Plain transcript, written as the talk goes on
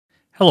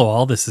Hello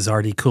all, this is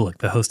R.D. Kulik,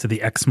 the host of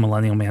the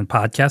Ex-Millennial Man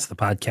podcast, the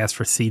podcast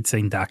for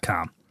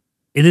seedsing.com.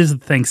 It is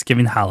the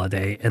Thanksgiving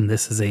holiday, and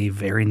this is a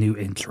very new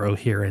intro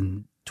here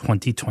in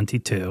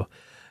 2022,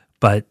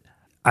 but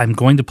I'm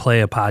going to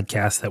play a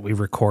podcast that we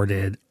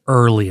recorded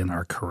early in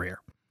our career.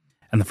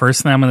 And the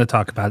first thing I'm going to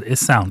talk about is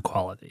sound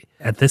quality.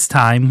 At this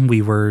time,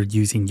 we were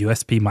using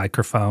USB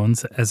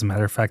microphones. As a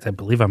matter of fact, I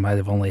believe I might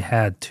have only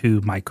had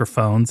 2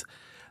 microphones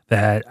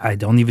that I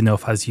don't even know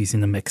if I was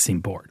using a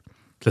mixing board.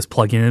 Just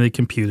plugging into the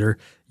computer,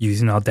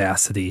 using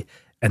Audacity,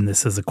 and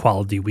this is the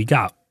quality we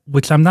got,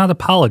 which I'm not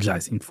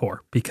apologizing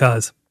for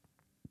because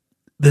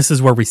this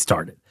is where we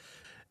started.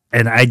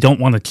 And I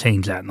don't want to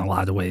change that in a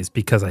lot of ways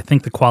because I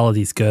think the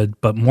quality is good,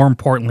 but more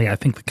importantly, I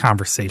think the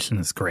conversation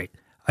is great.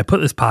 I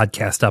put this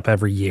podcast up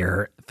every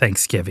year,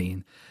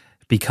 Thanksgiving,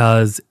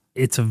 because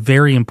it's a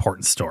very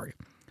important story.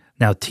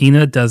 Now,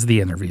 Tina does the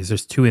interviews.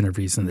 There's 2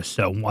 interviews in the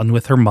show, one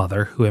with her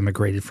mother, who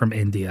immigrated from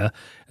India,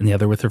 and the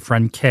other with her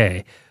friend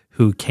Kay,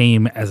 who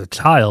came as a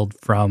child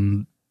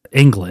from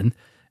England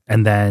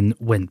and then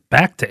went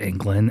back to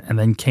England and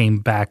then came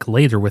back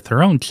later with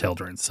her own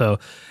children. So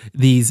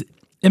these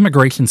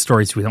immigration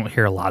stories we don't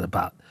hear a lot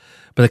about.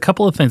 But a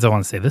couple of things I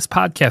want to say. This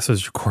podcast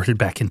was recorded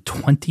back in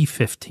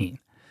 2015.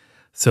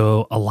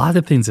 So a lot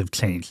of things have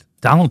changed.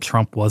 Donald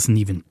Trump wasn't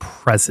even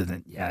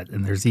president yet.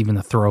 And there's even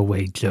a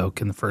throwaway joke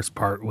in the first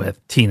part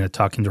with Tina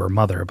talking to her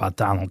mother about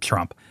Donald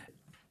Trump.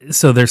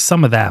 So there's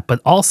some of that,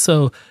 but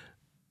also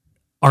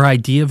our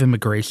idea of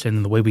immigration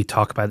and the way we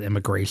talk about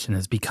immigration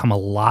has become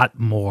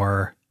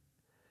more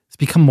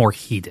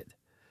heated.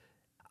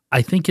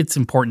 I think it's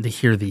important to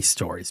hear these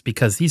stories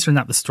because these are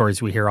not the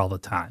stories we hear all the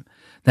time.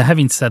 Now,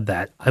 having said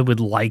that, I would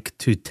like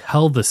to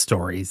tell the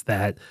stories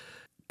that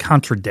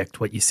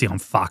contradict what you see on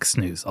Fox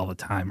News all the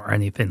time or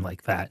anything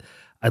like that.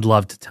 I'd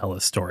love to tell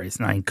those stories,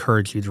 and I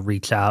encourage you to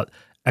reach out,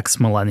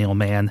 Ex-Millennial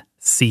Man,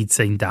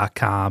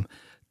 seedsing.com,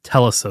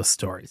 tell us those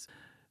stories.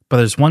 But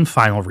there's one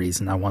final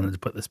reason I wanted to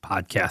put this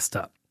podcast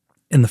up.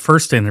 In the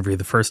first interview,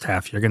 the first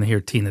half, you're going to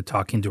hear Tina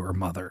talking to her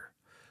mother,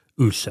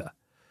 Usha,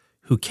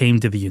 who came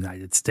to the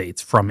United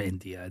States from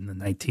India in the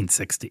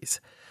 1960s.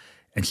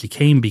 And she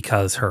came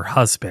because her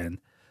husband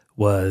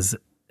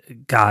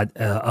got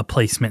a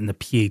placement in the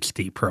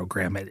PhD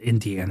program at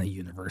Indiana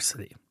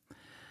University.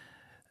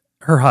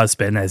 Her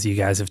husband, as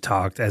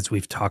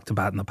we've talked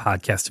about in the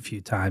podcast a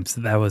few times,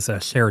 that was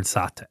Sherrod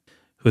Sateh,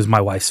 who was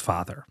my wife's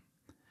father,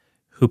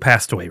 who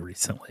passed away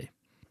recently.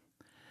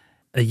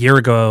 A year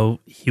ago,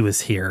 he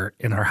was here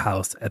in our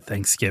house at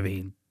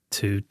Thanksgiving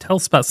to tell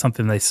us about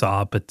something they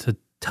saw, but to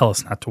tell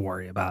us not to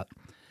worry about.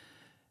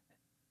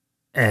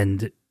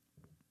 And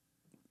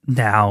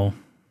now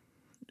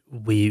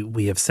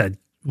we have said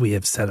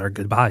our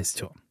goodbyes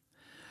to him.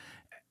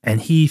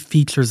 And he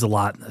features a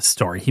lot in this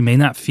story. He may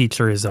not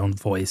feature his own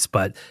voice,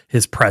 but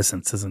his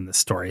presence is in this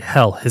story.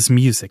 Hell, his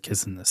music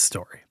is in this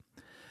story.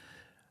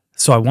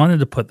 So I wanted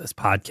to put this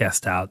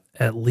podcast out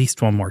at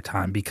least one more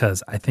time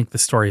because I think the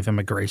story of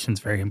immigration is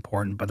very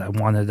important, but I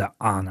wanted to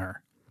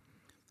honor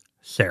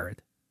Sherrod.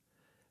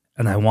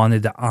 And I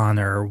wanted to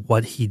honor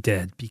what he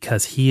did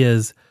because he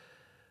is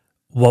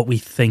what we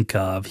think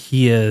of.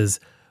 He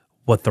is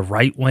what the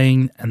right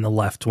wing and the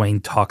left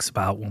wing talks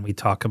about when we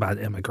talk about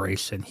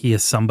immigration. He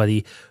is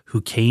somebody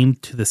who came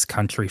to this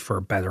country for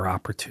a better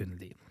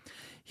opportunity.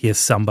 He is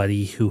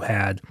somebody who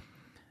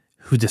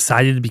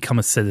decided to become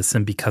a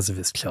citizen because of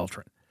his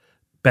children.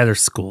 Better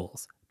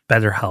schools,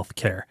 better health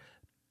care,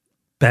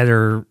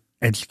 better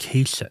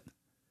education,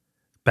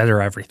 better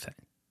everything.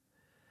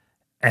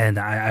 And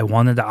I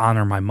wanted to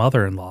honor my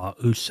mother-in-law,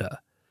 Usha,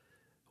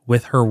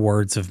 with her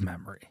words of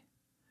memory.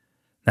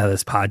 Now,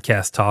 this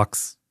podcast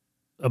talks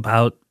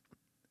about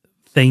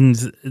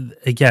things,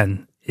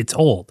 again, it's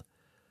old,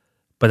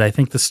 but I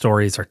think the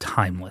stories are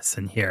timeless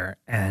in here,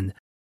 and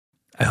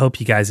I hope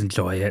you guys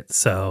enjoy it.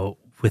 So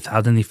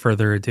without any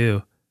further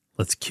ado,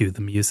 let's cue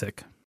the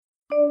music.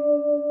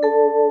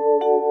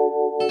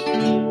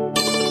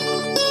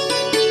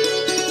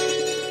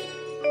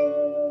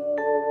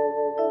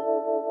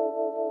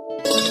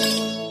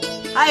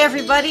 Hi,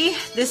 everybody.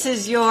 This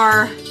is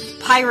your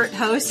pirate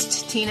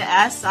host, Tina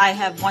S. I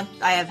have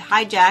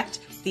hijacked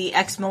the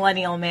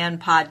Ex-Millennial Man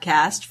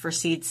podcast for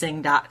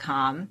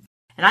seedsing.com.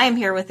 And I am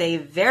here with a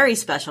very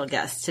special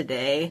guest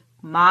today,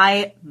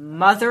 my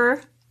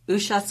mother,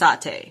 Usha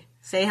Sateh.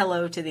 Say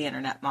hello to the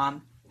internet,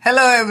 Mom.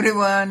 Hello,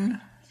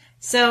 everyone.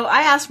 So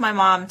I asked my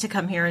mom to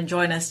come here and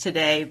join us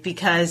today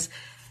because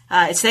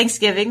it's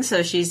Thanksgiving,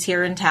 so she's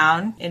here in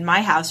town in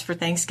my house for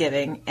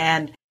Thanksgiving.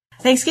 And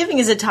Thanksgiving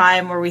is a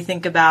time where we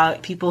think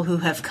about people who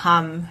have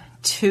come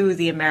to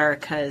the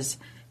Americas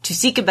to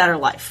seek a better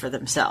life for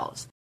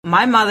themselves.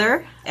 My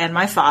mother and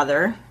my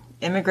father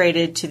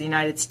immigrated to the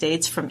United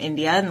States from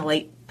India in the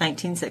late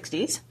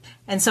 1960s.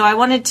 And so I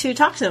wanted to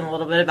talk to them a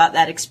little bit about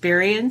that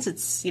experience.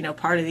 It's,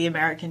 part of the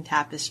American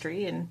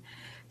tapestry. And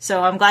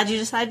so I'm glad you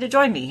decided to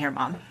join me here,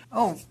 Mom.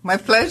 Oh, my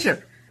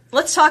pleasure.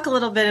 Let's talk a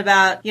little bit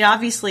about,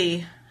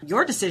 obviously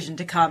your decision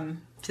to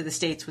come to the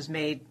States was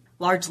made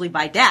largely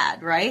by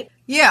Dad, right?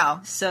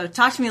 Yeah. So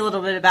talk to me a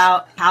little bit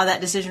about how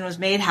that decision was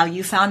made, how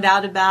you found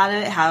out about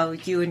it, how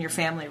you and your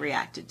family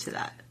reacted to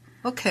that.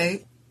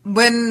 Okay.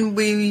 When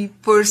we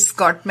first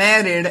got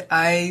married,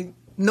 I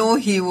know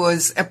he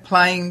was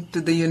applying to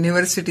the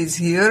universities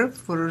here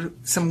for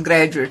some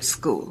graduate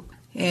school.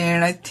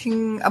 And I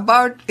think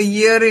about a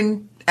year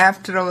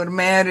after our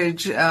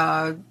marriage,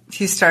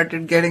 he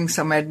started getting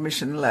some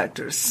admission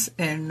letters.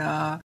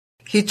 And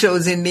he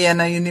chose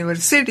Indiana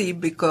University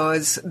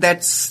because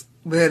that's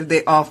where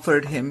they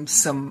offered him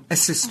some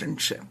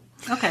assistantship.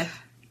 Okay.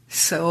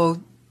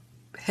 So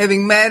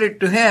having married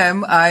to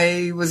him,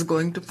 I was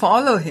going to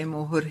follow him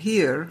over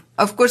here.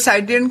 Of course, I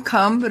didn't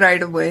come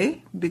right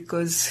away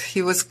because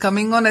he was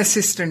coming on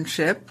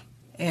assistantship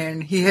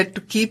and he had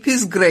to keep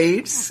his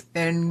grades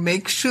and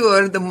make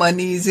sure the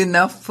money is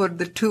enough for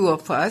the two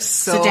of us.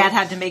 So Dad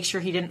had to make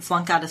sure he didn't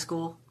flunk out of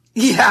school?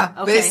 Yeah,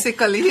 okay.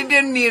 Basically. He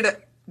didn't need a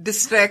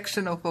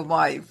distraction of a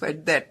wife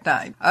at that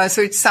time.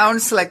 So it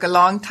sounds like a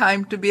long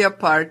time to be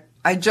apart.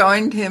 I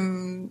joined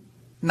him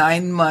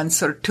 9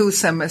 months or 2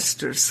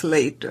 semesters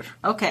later.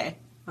 Okay.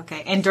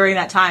 And during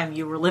that time,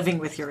 you were living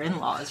with your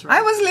in-laws, right?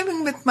 I was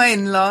living with my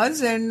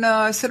in-laws,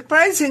 and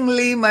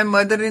surprisingly, my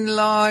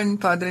mother-in-law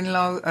and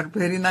father-in-law are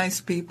very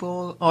nice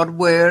people, or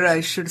were,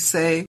 I should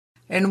say.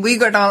 And we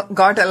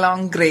got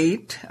along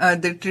great.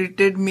 They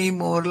treated me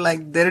more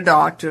like their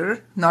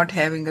daughter, not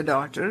having a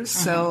daughter.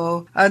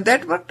 So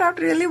that worked out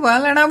really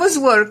well. And I was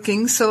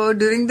working, so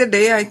during the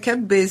day I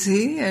kept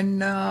busy.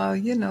 And,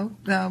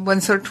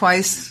 once or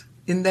twice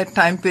in that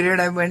time period,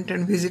 I went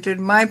and visited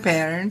my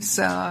parents.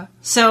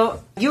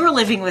 So you were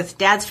living with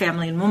Dad's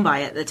family in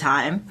Mumbai at the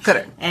time.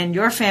 Correct. And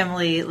your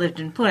family lived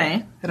in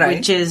Pune, right,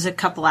 which is a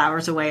couple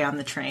hours away on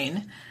the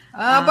train.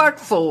 About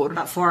 4.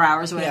 About 4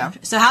 hours away. Yeah.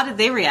 So how did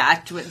they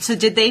react? So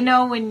did they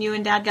know when you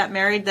and Dad got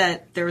married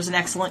that there was an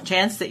excellent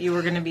chance that you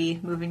were going to be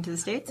moving to the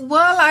States?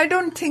 Well, I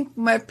don't think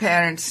my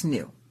parents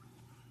knew.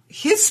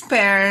 His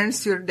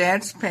parents, your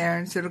dad's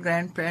parents, your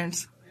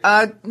grandparents,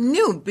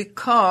 knew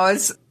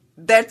because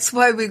that's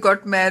why we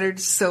got married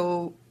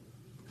so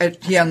much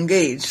at young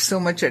age,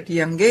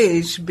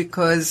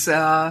 because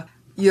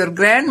your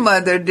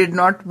grandmother did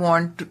not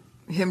want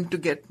him to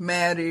get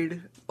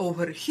married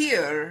over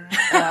here.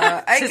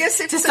 I guess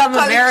it's to some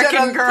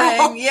American girl.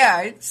 Thing.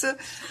 Yeah, it's a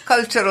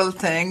cultural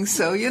thing.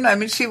 So,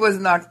 she was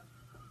not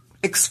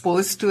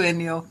exposed to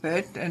any of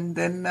it. And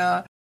then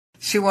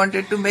she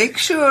wanted to make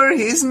sure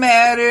he's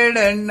married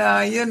and,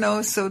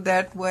 so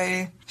that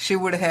way she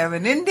would have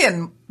an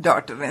Indian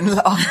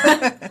daughter-in-law.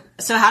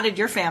 So how did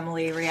your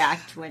family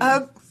react when...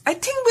 I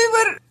think we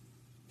were,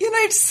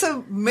 it's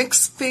a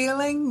mixed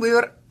feeling. We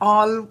were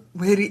all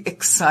very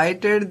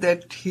excited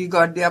that he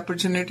got the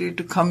opportunity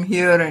to come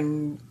here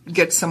and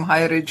get some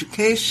higher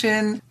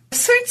education.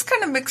 So it's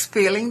kind of mixed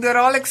feeling. They're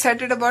all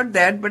excited about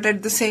that, but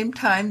at the same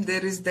time,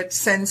 there is that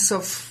sense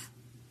of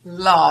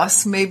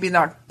loss, maybe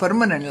not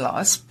permanent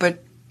loss,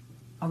 but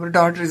our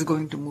daughter is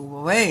going to move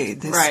away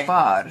this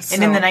far. So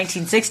and in the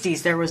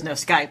 1960s, there was no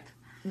Skype.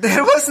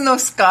 There was no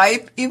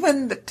Skype,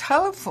 even the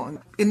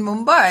telephone. In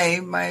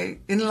Mumbai, my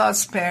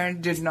in-laws'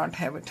 parents did not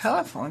have a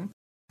telephone.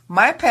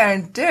 My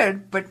parents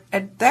did, but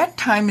at that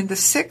time in the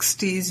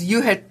 60s,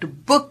 you had to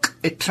book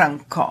a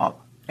trunk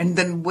call and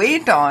then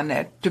wait on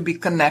it to be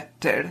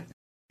connected.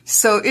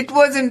 So it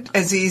wasn't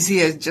as easy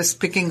as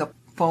just picking up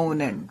a phone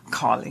and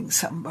calling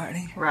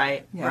somebody.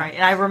 Right.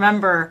 And I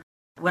remember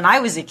when I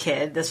was a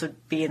kid, this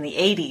would be in the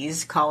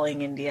 80s,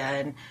 calling India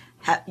and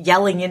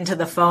yelling into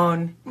the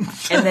phone,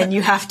 and then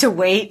you have to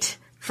wait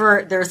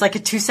there's like a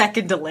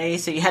 2-second delay,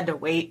 so you had to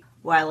wait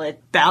while it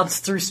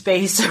bounced through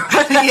space or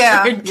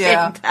whatever.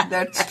 Yeah,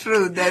 that's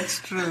true.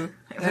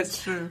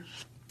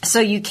 So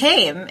you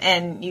came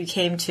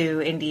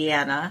to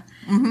Indiana,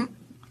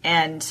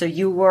 and so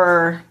you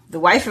were the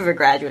wife of a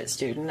graduate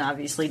student.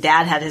 Obviously,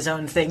 Dad had his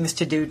own things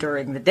to do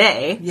during the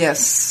day.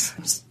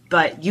 Yes.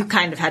 But you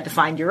kind of had to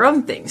find your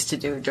own things to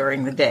do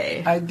during the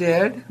day. I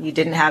did. You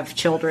didn't have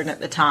children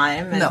at the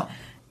time. No.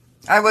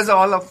 I was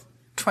all of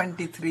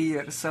 23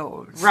 years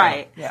old. So,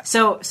 right. Yeah.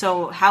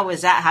 So how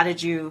was that? How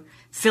did you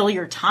fill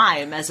your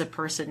time as a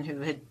person who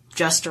had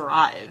just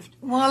arrived?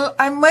 Well,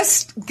 I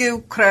must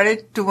give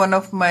credit to one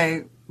of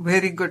my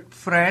very good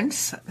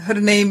friends. Her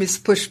name is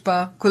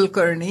Pushpa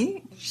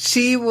Kulkarni.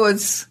 She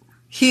was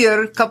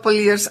here a couple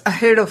years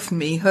ahead of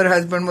me. Her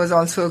husband was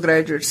also a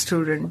graduate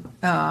student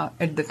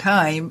at the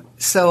time.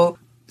 So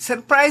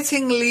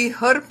surprisingly,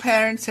 her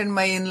parents and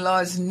my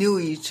in-laws knew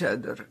each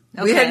other.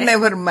 Okay. We had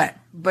never met,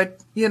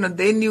 but,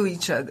 they knew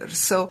each other.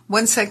 So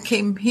once I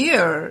came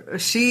here,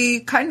 she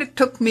kind of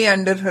took me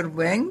under her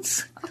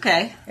wings.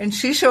 Okay. And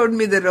she showed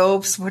me the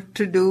ropes, what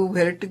to do,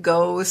 where to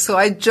go. So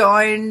I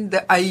joined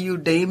the IU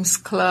Dames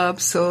Club.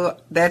 So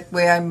that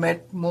way I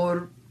met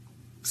more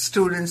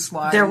students'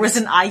 wives. There was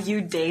an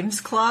IU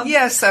Dames Club?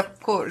 Yes, of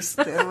course.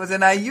 There was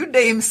an IU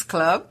Dames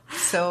Club.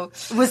 So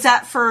was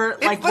that for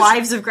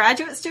wives of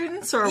graduate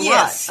students or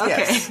yes, what?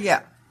 Okay. Yes,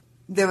 yeah.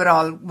 they were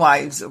all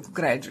wives of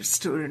graduate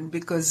students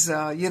because,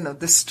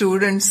 the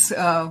students,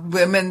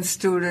 women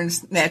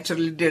students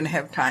naturally didn't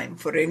have time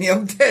for any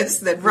of this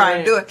that we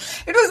were doing.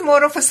 It was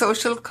more of a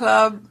social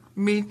club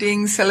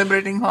meeting,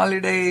 celebrating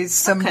holidays,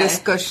 some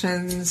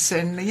discussions,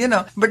 and,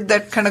 but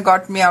that kind of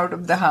got me out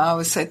of the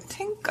house.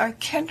 I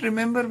can't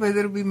remember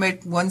whether we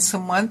met once a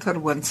month or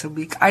once a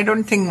week. I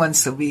don't think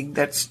once a week.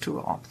 That's too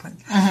often.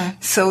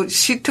 So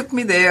she took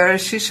me there.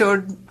 She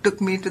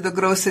took me to the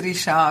grocery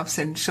shops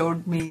and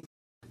showed me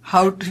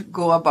how to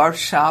go about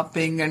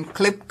shopping and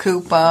clip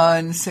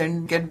coupons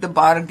and get the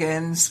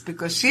bargains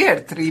because she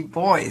had 3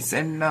 boys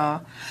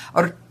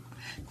or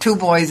 2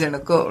 boys and a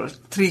girl,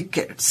 3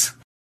 kids.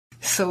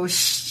 So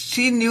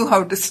she knew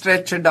how to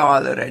stretch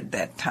 $1 at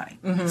that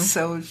time.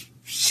 So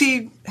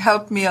she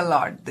helped me a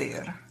lot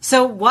there.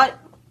 So what,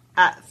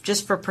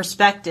 just for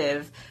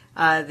perspective,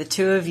 the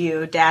 2 of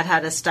you, Dad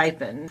had a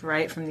stipend,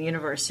 right, from the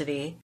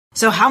university.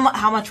 So how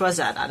much was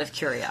that, out of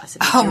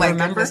curiosity? Oh, my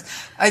goodness.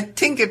 I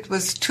think it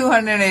was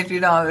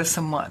 $280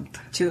 a month.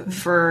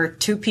 For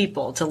 2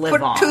 people to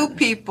live on. For 2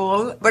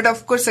 people. But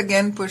of course,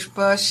 again,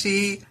 Pushpa,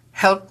 she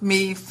helped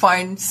me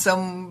find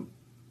some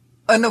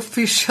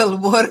unofficial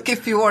work,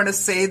 if you want to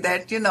say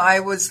that. I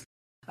was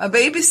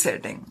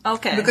babysitting.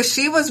 Okay. Because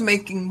she was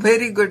making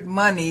very good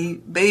money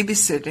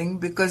babysitting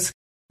because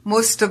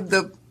most of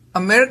the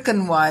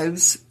American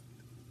wives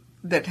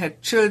that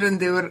had children,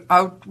 they were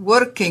out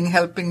working,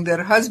 helping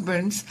their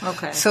husbands.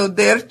 Okay. So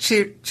their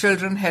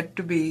children had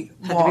to be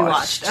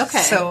watched. Okay.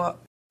 So,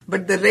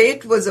 but the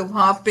rate was a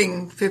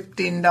whopping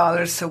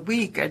 $15 a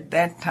week at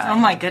that time. Oh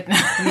my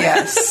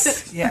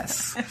goodness.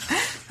 Yes.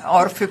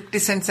 Or 50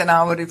 cents an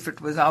hour if it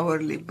was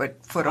hourly,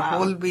 but for a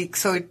whole week.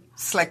 So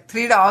it's like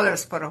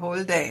 $3 for a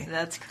whole day.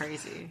 That's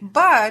crazy.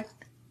 But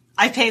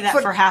I pay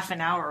that for half an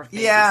hour of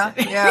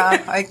babysitting.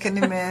 Yeah, I can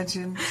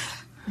imagine.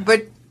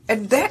 But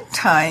at that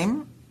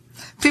time,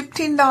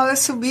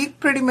 $15 a week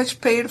pretty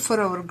much paid for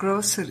our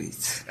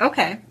groceries.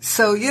 Okay.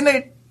 So,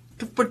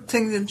 to put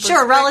things in perspective.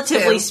 Sure,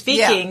 relatively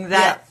speaking,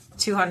 that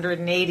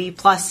 280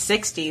 plus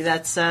 60,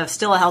 that's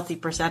still a healthy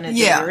percentage of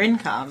your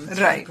income.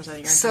 Right.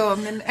 So,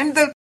 and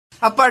the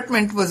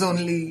apartment was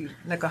only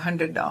like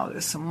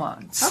 $100 a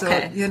month. So,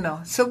 Okay.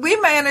 So we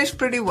managed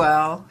pretty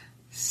well.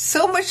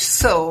 So much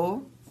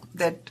so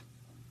that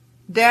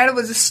Dad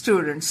was a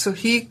student, so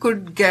he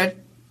could get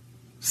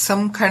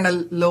some kind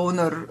of loan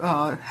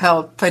or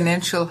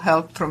financial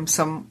help from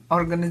some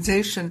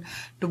organization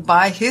to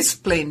buy his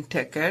plane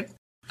ticket.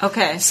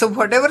 Okay. So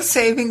whatever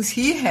savings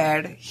he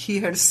had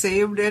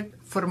saved it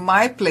for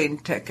my plane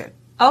ticket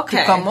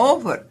to come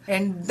over.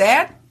 And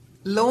that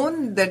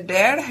loan that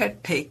Dad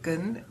had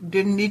taken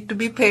didn't need to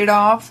be paid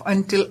off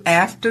until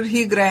after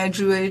he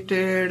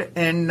graduated.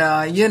 And,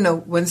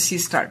 once he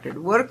started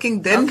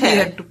working, then he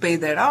had to pay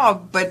that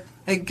off. But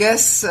I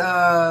guess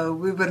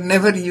we were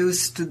never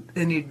used to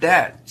any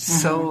debt.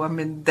 So,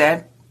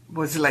 that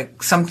was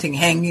like something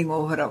hanging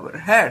over our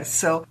heads.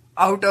 So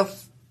out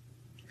of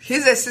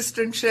his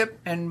assistantship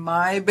and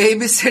my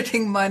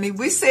babysitting money,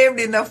 we saved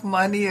enough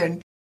money.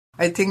 And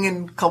I think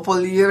in a couple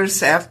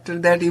years after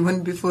that,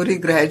 even before he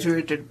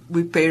graduated,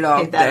 we paid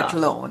off that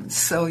loan.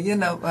 So,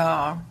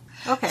 So,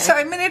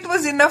 it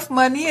was enough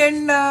money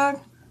and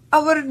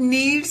our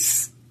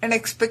needs and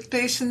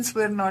expectations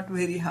were not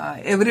very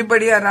high.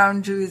 Everybody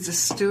around you is a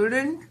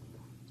student,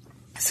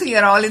 so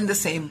you're all in the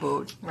same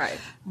boat. Right.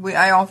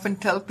 I often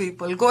tell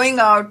people going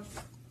out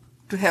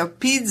to have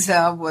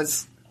pizza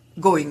was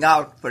going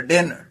out for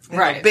dinner.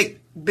 Right.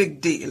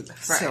 Big deal. Right.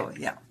 So,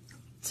 yeah.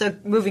 So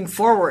moving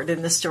forward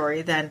in the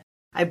story, then,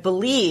 I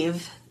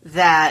believe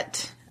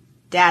that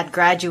Dad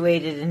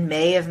graduated in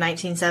May of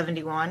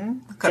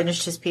 1971,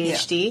 finished his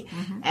PhD,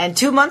 and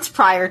 2 months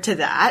prior to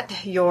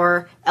that,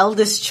 your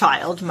eldest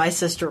child, my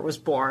sister, was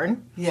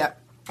born. Yeah.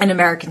 An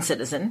American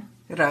citizen.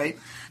 Right.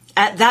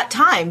 At that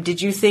time,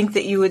 did you think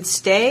that you would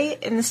stay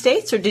in the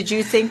States, or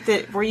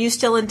were you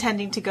still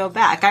intending to go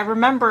back? I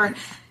remember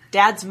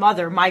Dad's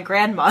mother, my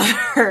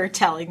grandmother,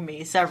 telling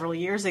me several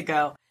years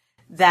ago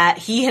that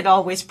he had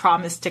always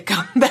promised to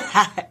come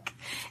back,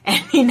 and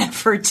he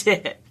never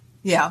did.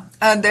 Yeah,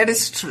 that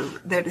is true.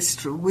 That is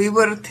true. We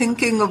were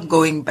thinking of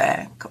going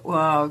back,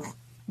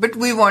 but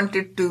we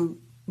wanted to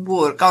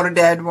work. Our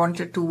dad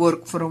wanted to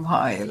work for a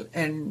while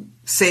and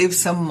save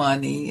some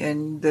money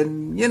and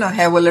then,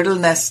 have a little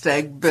nest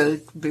egg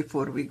built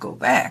before we go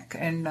back.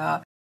 And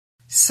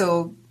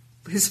so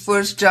his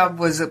first job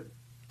was a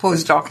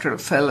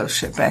postdoctoral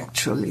fellowship,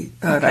 actually,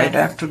 right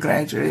after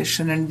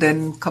graduation. And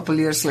then a couple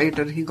years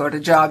later, he got a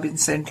job in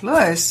St.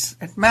 Louis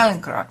at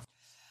Mallinckrodt.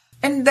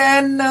 And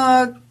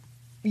then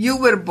you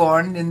were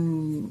born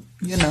in,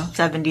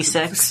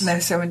 76.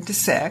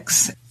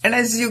 76. And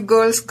as you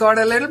girls got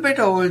a little bit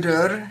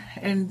older,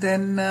 and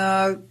then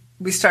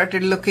we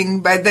started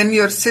looking, by then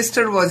your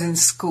sister was in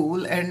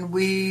school, and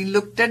we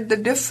looked at the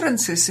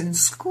differences in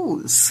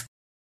schools.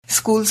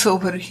 Schools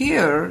over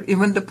here,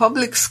 even the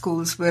public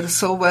schools, were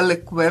so well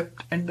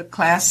equipped, and the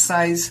class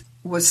size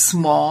was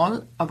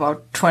small,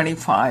 about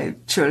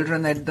 25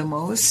 children at the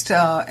most,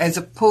 as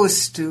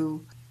opposed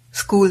to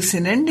schools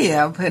in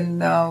India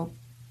when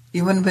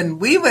even when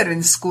we were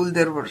in school,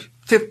 there were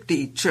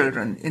 50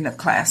 children in a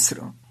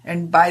classroom.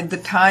 And by the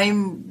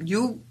time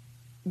you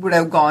would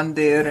have gone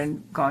there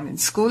and gone in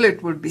school,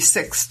 it would be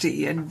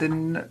 60. And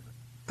then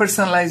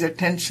personalized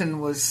attention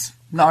was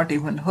not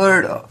even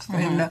heard of. Mm-hmm.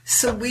 And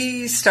so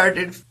we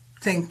started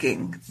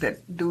thinking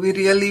that, do we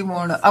really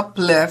want to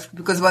uplift?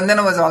 Because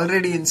Vandana was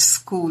already in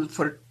school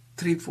for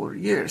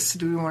 3-4 years.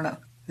 Do we want to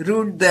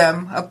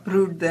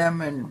uproot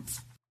them and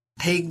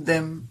take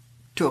them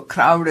to a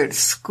crowded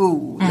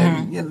school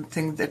and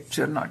think that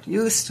you're not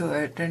used to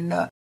it?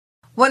 And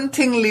one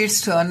thing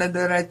leads to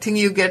another. I think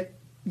you get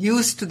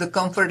used to the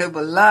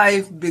comfortable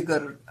life,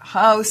 bigger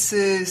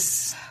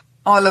houses,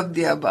 all of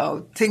the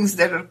above, things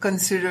that are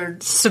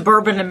considered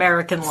suburban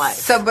American life,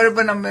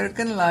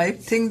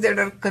 things that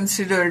are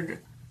considered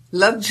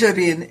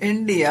luxury in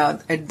India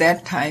at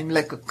that time,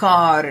 like a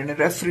car and a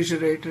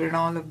refrigerator and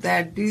all of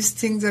that. These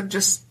things are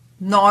just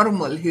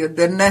normal here.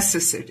 They're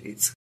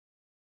necessities.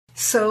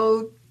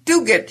 So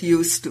do get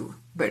used to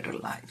better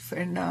life.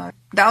 And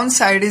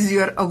downside is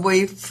you're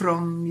away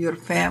from your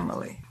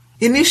family.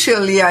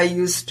 Initially, I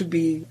used to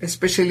be,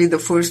 especially the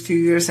first few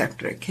years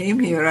after I came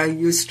here, I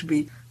used to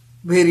be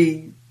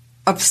very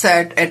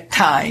upset at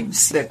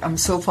times that I'm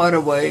so far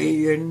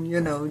away and,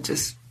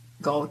 just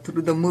go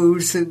through the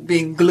moods of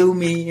being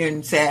gloomy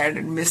and sad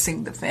and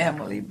missing the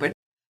family. But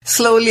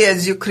slowly,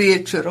 as you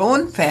create your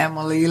own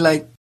family,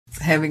 like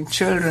having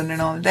children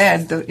and all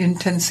that, the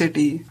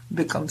intensity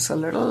becomes a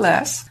little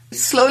less.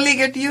 Slowly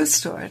get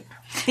used to it.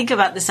 Think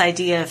about this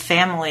idea of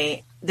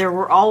family. There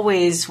were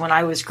always, when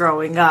I was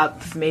growing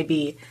up,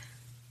 maybe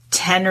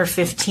 10 or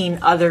 15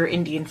 other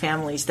Indian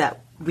families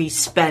that we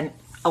spent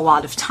a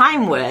lot of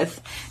time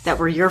with that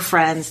were your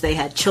friends. They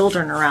had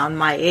children around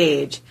my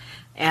age.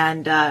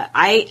 And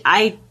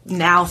I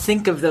now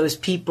think of those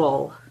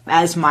people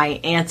as my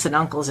aunts and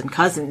uncles and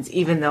cousins,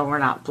 even though we're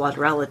not blood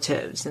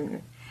relatives.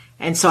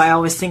 And so I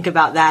always think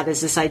about that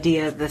as this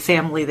idea of the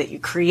family that you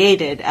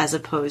created as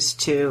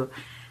opposed to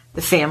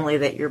the family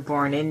that you're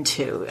born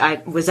into.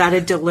 Was that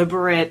a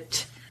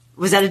deliberate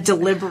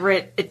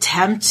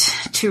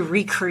attempt to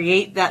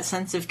recreate that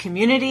sense of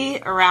community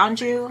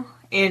around you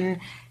in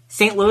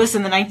St. Louis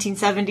in the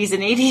 1970s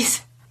and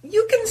 80s?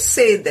 You can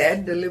say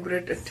that,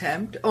 deliberate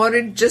attempt, or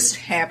it just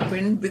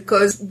happened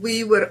because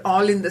we were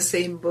all in the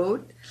same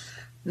boat.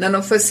 None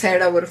of us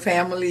had our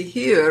family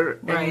here,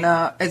 right.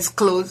 And as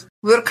close.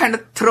 We were kind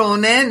of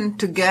thrown in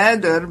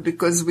together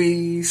because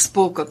we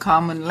spoke a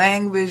common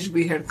language,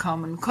 we had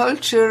common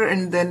culture,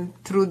 and then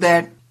through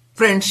that,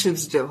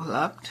 friendships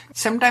developed.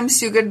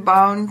 Sometimes you get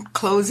bound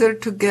closer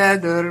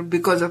together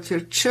because of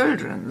your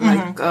children.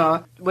 Like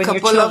a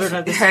couple of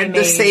had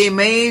the same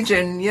age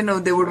and,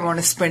 they would want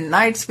to spend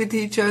nights with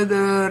each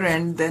other.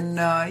 And then,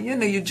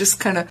 you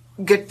just kind of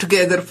get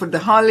together for the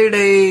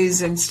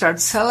holidays and start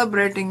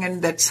celebrating.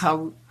 And that's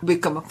how we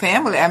become a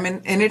family. I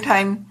mean,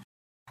 anytime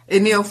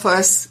any of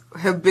us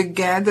have big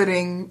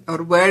gathering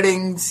or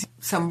weddings,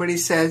 somebody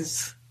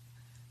says,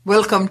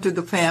 welcome to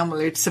the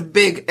family. It's a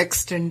big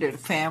extended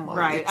family.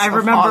 Right. I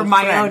remember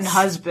my own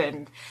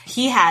husband.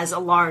 He has a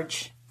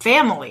large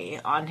family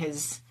on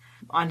his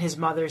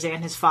mother's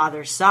and his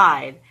father's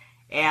side.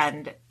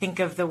 And think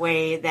of the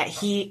way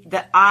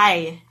that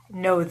I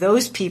know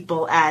those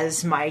people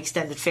as my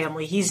extended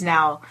family. He's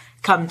now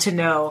come to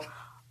know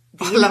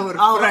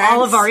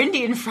all of our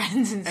Indian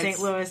friends in St.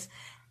 Louis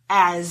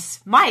as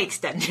my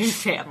extended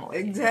family.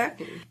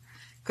 Exactly.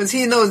 Because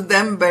he knows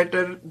them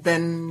better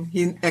than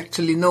he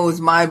actually knows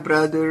my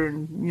brother.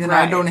 And, right.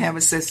 I don't have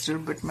a sister,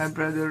 but my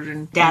brother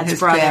and his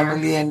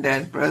family and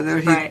dad's brother,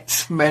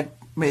 he's met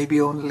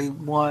maybe only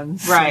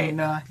once. Right.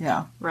 And,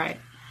 yeah. Right.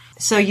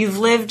 So you've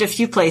lived a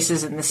few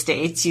places in the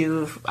States.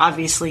 You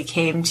obviously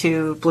came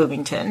to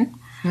Bloomington.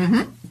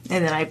 Mm-hmm.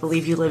 And then I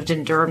believe you lived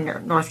in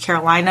Durham, North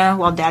Carolina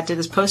while Dad did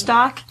his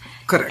postdoc.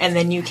 Correct. And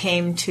then you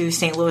came to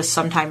St. Louis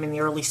sometime in the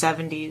early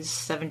 70s,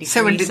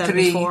 73,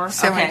 74?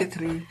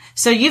 73. Okay.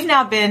 So you've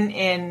now been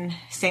in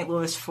St.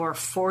 Louis for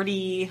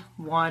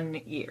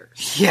 41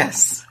 years.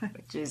 Yes.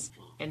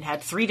 And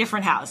had 3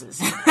 different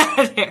houses in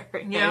that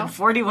area in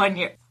 41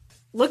 years.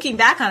 Looking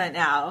back on it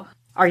now,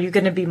 are you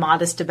going to be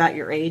modest about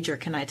your age, or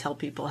can I tell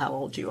people how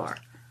old you are?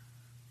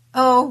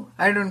 Oh,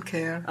 I don't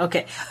care.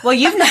 Okay. Well,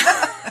 you've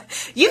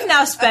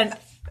now spent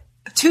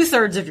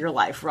 2/3 of your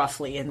life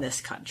roughly in this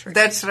country.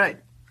 That's right.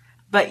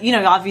 But,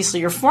 obviously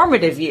your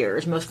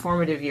most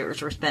formative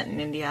years were spent in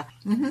India.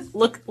 Mm-hmm.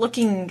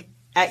 Looking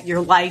at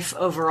your life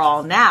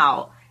overall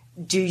now,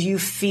 do you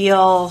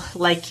feel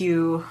like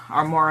you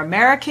are more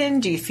American?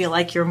 Do you feel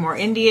like you're more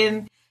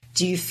Indian?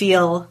 Do you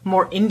feel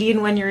more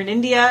Indian when you're in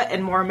India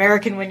and more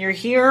American when you're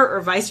here, or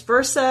vice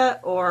versa?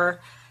 Or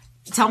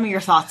tell me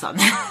your thoughts on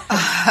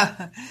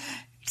that.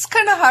 It's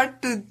kind of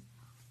hard to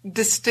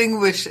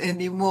distinguish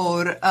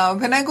anymore.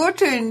 When I go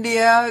to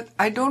India,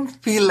 I don't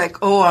feel like,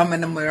 oh, I'm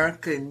an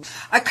American.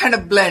 I kind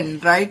of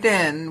blend right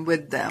in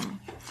with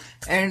them.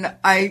 And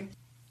I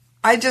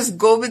I just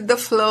go with the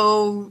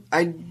flow.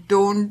 I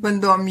don't,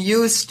 even though I'm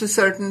used to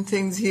certain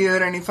things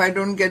here, and if I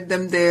don't get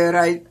them there,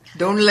 I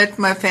don't let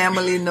my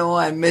family know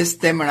I miss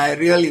them and I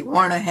really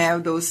want to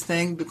have those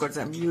things because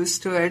I'm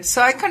used to it.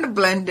 So I kind of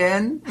blend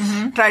in,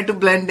 try to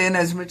blend in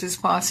as much as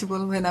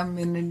possible when I'm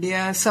in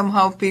India.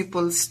 Somehow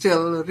people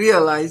still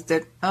realize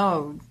that,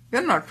 oh,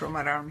 you're not from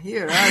around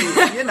here, are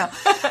you? You know,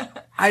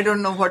 I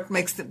don't know what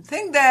makes them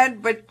think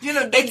that, but, you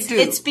know, they do.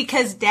 It's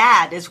because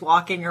Dad is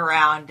walking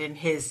around in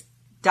his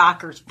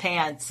Dockers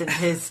pants and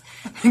his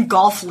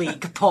golf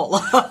league polo.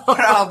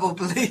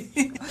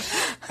 Probably.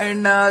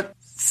 And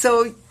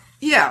so,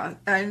 yeah,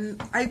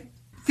 and I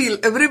feel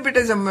every bit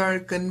as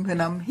American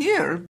when I'm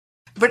here.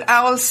 But I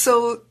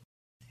also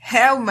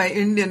have my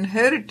Indian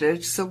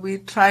heritage, so we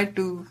try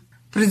to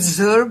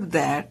preserve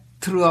that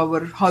through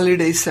our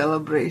holiday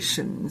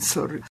celebrations.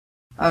 Or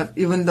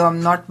even though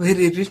I'm not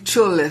very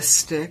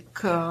ritualistic,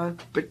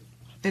 but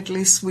at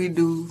least we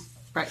do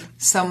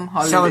some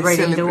holiday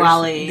celebrating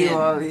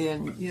Diwali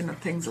and, you know,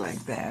 things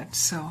like that.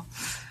 So,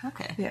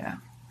 okay. Yeah.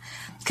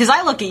 Because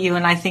I look at you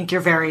and I think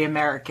you're very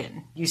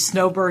American. You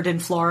snowbird in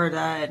Florida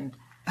and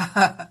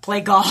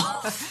play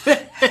golf.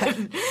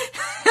 And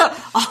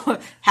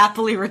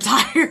happily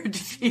retired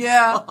people.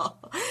 Yeah.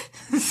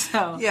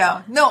 So.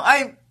 Yeah. No,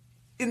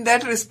 in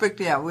that respect,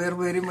 yeah, we're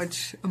very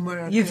much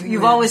American.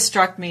 You've always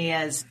struck me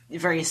as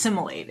very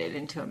assimilated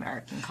into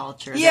American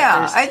culture.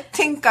 Yeah, I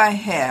think I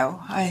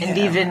have. And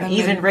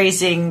even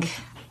raising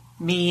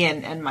me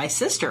and my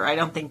sister, I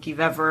don't think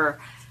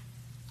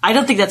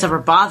that's ever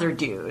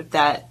bothered you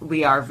that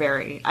we are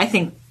I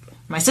think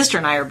my sister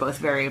and I are both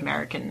very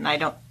American,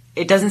 and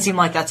it doesn't seem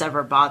like that's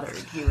ever bothered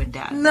you and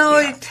Dad. No,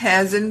 it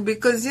hasn't,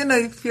 because, you know,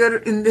 if you're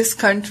in this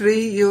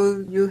country,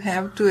 you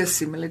have to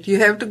assimilate. You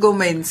have to go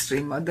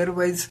mainstream.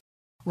 Otherwise,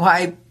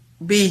 why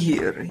be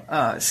here?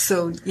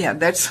 So, yeah,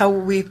 that's how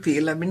we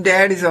feel. I mean,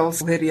 Dad is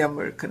also very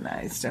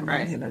Americanized. I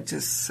mean, you know,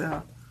 just...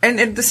 and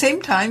at the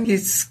same time,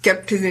 he's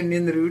kept his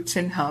Indian roots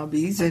and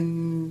hobbies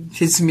and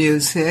his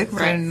music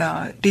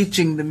and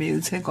teaching the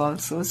music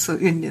also, so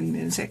Indian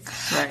music.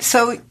 Right.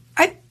 So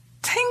I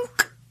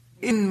think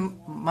in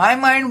my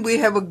mind we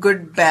have a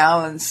good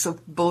balance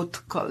of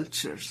both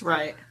cultures.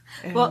 Right.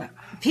 And, well,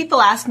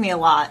 people ask me a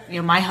lot.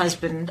 You know, my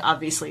husband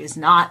obviously is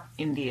not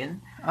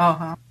Indian.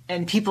 Uh-huh.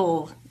 And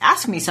people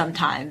ask me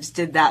sometimes,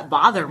 did that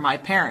bother my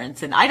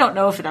parents? And I don't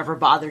know if it ever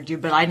bothered you,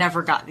 but I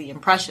never got the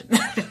impression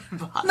that it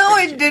bothered No,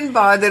 you. it didn't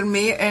bother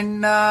me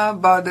and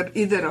bother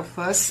either of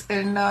us.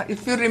 And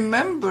if you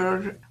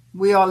remember,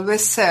 we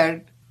always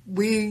said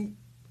we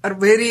are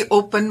very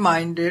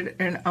open-minded,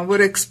 and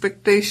our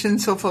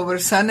expectations of our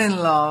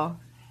son-in-law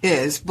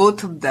is,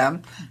 both of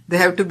them, they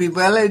have to be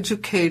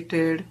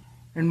well-educated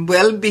and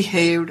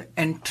well-behaved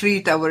and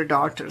treat our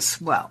daughters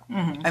well.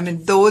 Mm-hmm. I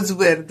mean, those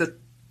were the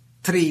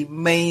three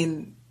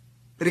main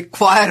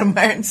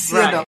requirements,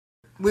 you know.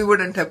 We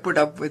wouldn't have put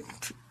up with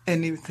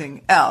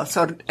anything else,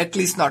 or at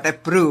least not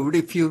approved.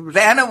 If you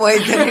ran away,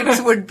 then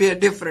it would be a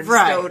different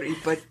story.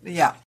 But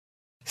yeah.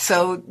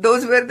 So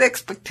those were the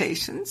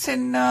expectations,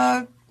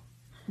 and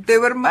they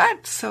were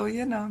met. So,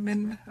 you know, I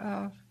mean,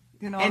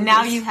 you know. And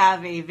now you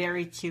have a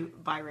very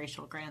cute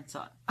biracial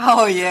grandson.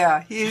 Oh,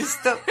 yeah. He's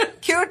the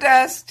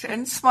cutest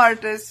and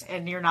smartest.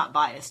 And you're not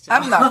biased at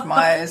all. I'm not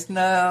biased.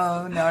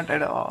 No, not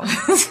at all.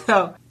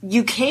 So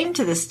you came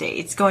to the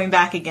States, going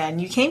back again,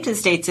 you came to the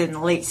States in the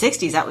late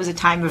 60s. That was a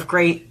time of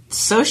great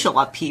social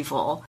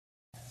upheaval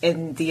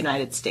in the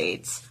United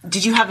States.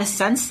 Did you have a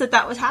sense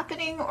that was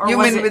happening? Or you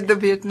mean with the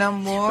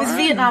Vietnam War? With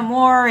Vietnam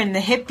War and the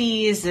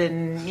hippies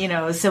and, you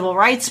know, civil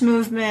rights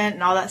movement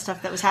and all that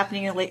stuff that was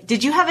happening in the late...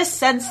 Did you have a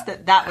sense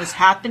that was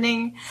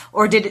happening?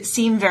 Or did it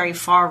seem very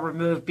far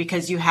removed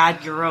because you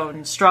had your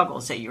own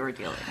struggles that you were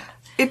dealing with?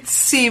 It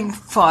seemed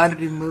far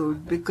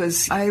removed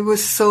because I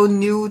was so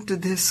new to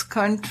this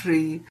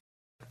country.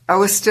 I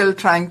was still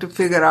trying to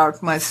figure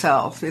out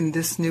myself in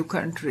this new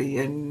country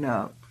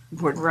and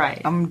what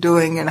I'm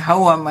doing and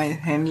how am I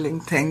handling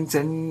things.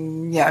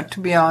 And yeah, to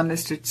be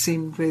honest, it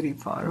seemed very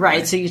far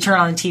away. So you turn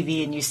on the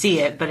TV and you see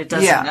it, but it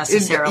doesn't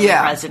necessarily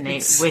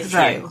resonate with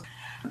you.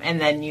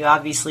 And then you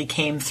obviously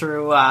came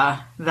through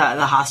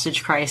the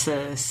hostage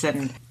crisis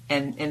and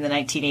in the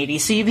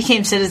 1980s. So you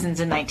became citizens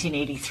in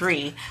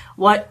 1983.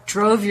 What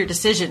drove your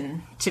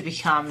decision to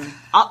become...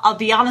 I'll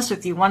be honest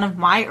with you, one of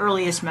my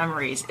earliest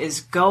memories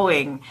is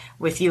going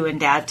with you and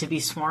Dad to be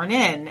sworn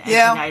in as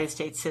United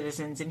States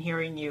citizens and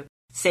hearing you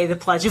say the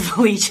Pledge of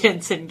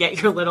Allegiance and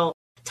get your little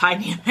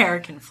tiny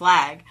American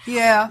flag.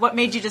 Yeah. What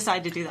made you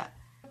decide to do that?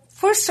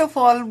 First of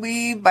all,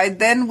 by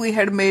then we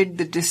had made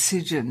the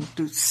decision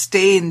to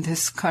stay in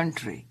this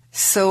country.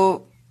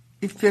 So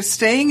if you're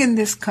staying in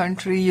this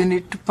country, you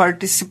need to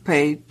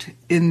participate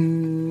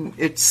in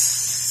its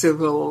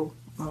civil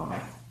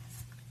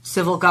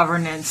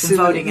governance and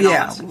voting and all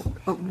that stuff.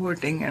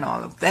 Voting and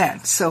all of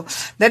that. So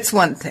that's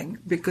one thing.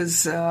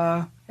 Because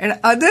and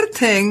other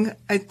thing,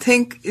 I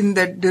think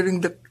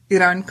during the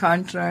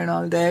Iran-Contra and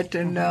all that,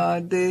 and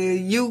the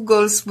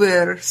Yugols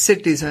were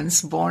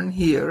citizens born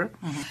here.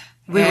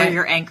 Mm-hmm. We were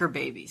your anchor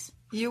babies.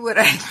 You were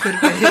anchor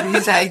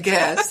babies, I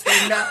guess.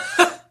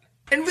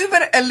 And we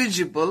were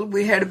eligible.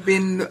 We had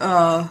been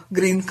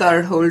green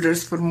card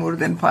holders for more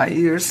than 5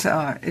 years.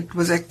 It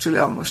was actually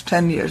almost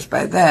 10 years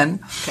by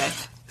then. Okay.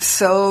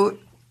 So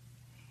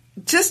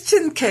just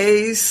in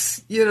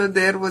case,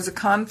 there was a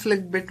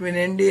conflict between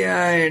India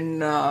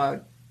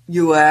and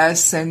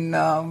U.S. and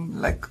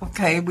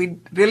okay, we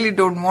really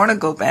don't want to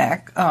go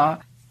back.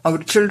 Our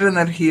children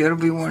are here.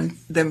 We want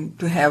them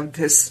to have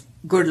this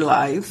good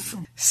life.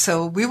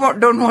 So we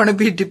don't want to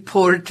be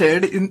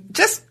deported in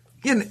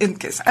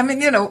case. I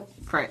mean,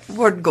 right.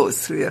 What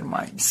goes through your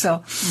mind.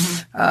 So,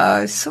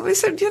 so we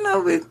said,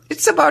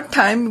 it's about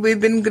time. We've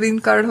been green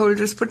card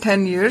holders for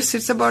 10 years.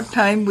 It's about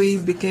time we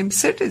became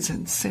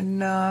citizens.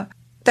 And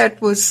that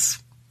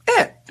was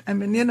it. I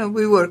mean,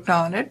 we worked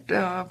on it,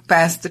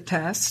 passed the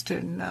test,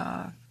 and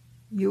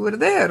you were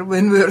there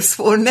when we were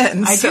sworn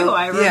in.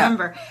 I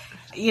remember.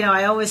 Yeah.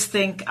 I always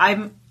think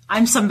I'm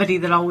somebody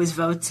that always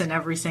votes in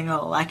every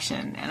single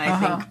election. And I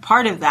think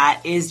part of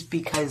that is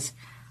because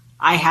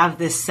I have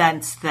this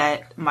sense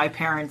that my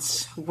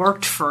parents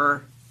worked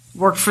for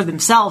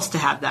themselves to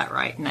have that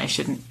right, and I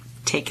shouldn't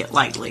take it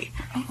lightly.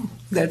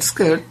 That's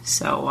good.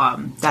 So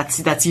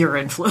that's your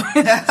influence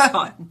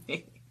on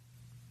me.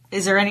 Are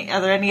there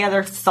any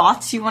other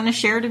thoughts you want to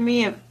share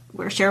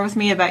with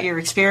me about your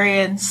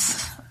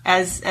experience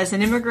as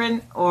an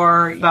immigrant,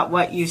 or about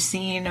what you've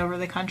seen over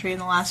the country in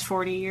the last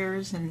 40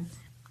 years? And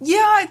yeah,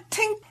 I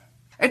think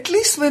at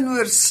least when we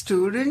were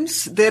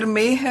students, there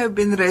may have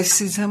been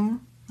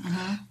racism.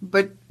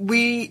 But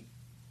we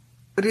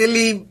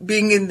really,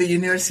 being in the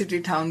university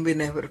town, we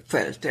never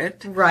felt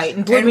it. Right.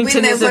 And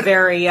Bloomington is a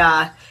very,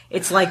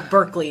 it's like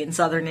Berkeley in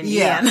southern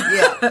Indiana.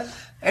 Yeah.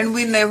 And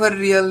we never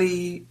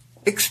really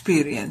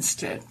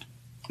experienced it.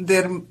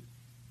 There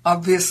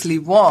obviously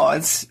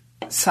was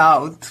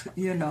south,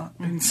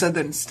 in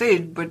southern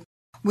state, but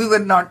we were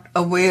not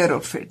aware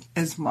of it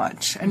as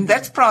much. And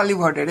that's probably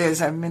what it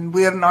is. I mean,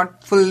 we are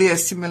not fully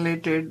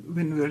assimilated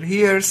when we're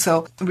here,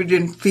 so we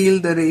didn't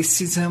feel the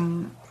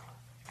racism.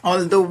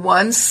 Although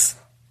once,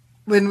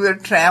 when we were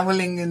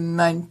traveling in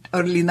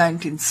early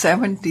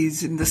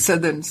 1970s in the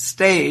southern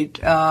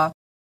state, I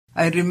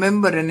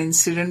remember an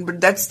incident,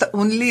 but that's the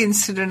only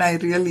incident I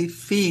really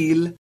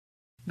feel,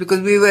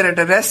 because we were at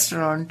a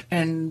restaurant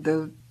and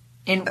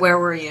where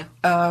were you?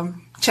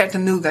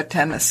 Chattanooga,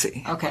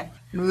 Tennessee. Okay.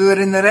 We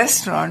were in the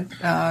restaurant,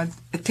 I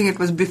think it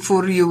was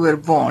before you were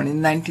born,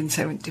 in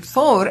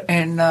 1974,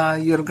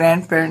 and your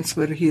grandparents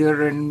were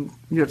here, and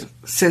your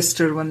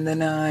sister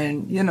Vandana,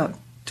 and,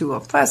 two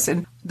of us.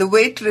 And the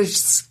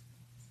waitress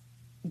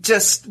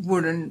just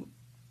wouldn't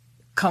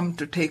come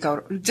to take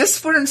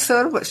just wouldn't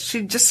serve us.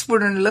 She just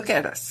wouldn't look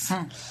at us.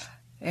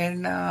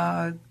 And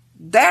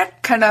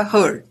that kind of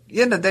hurt,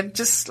 that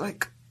just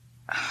like...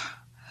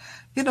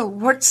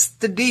 what's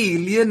the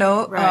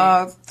deal,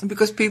 Right.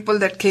 Because people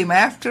that came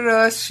after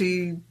us,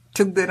 she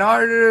took their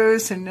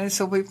orders, and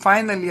so we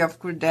finally, of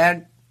course,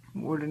 Dad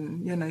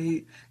wouldn't,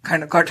 he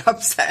kind of got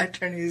upset,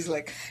 and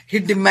he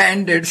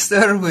demanded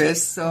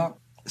service. So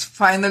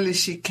finally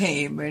she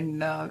came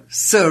and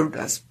served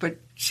us, but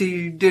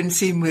she didn't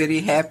seem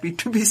very happy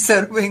to be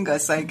serving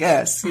us, I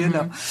guess,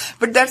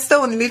 But that's the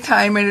only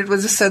time, and it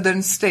was a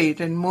southern state,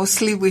 and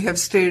mostly we have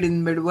stayed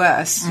in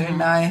Midwest,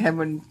 and I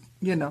haven't,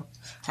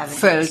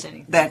 felt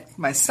that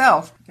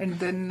myself. And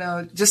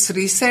then just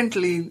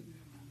recently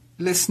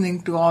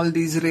listening to all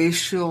these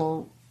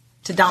racial...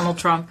 To Donald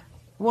Trump?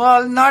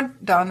 Well,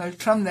 not Donald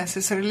Trump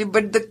necessarily,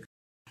 but the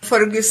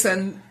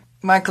Ferguson,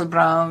 Michael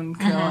Brown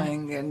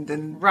killing, and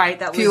then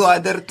that few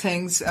other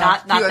things.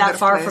 Not that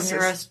far places. From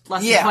your,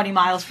 less than 20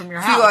 miles from your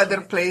house. Few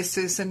other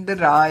places, and the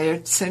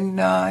riots, and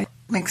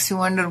makes you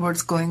wonder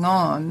what's going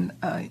on.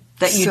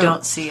 That you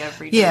don't see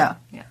every day. Yeah.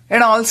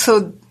 And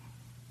also...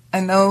 I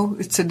know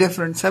it's a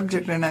different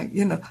subject, and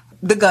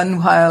the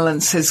gun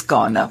violence has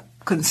gone up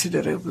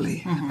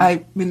considerably.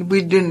 I mean,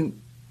 we didn't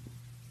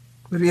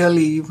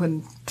really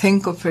even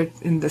think of it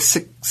in the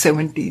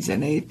 70s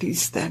and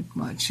 80s that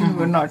much.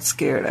 We're not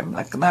scared. I'm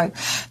like,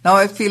 now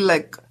I feel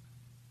like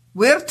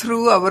we're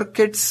through. Our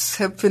kids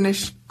have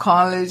finished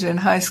college and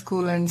high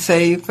school and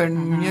safe,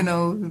 and,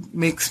 it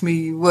makes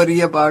me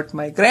worry about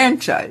my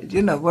grandchild.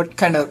 What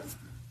kind of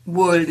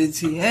world is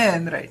he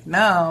in right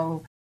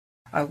now?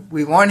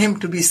 We want him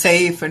to be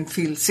safe and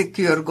feel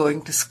secure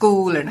going to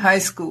school and high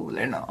school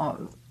and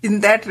all.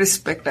 In that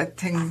respect, I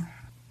think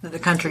that the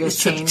country has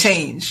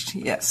changed,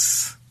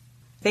 yes.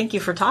 Thank you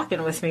for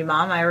talking with me,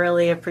 Mom. I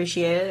really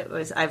appreciate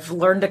it. I've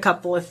learned a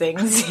couple of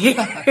things here.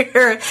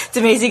 It's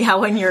amazing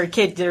how when you're a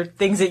kid, there are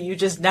things that you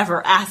just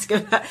never ask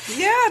about.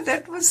 Yeah,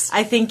 that was...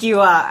 I think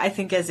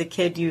as a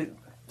kid,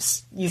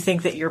 you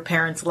think that your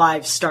parents'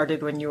 lives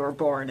started when you were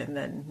born, and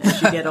then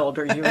as you get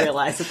older, you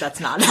realize that that's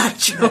not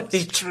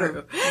actually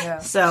true. Yeah.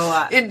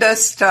 So it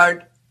does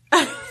start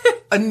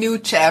a new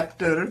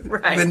chapter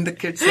when the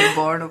kids are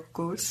born, of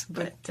course.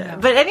 But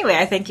anyway,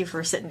 I thank you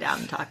for sitting down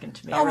and talking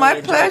to me. Oh, my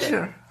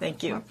pleasure.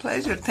 Thank you. My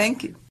pleasure.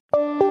 Thank you.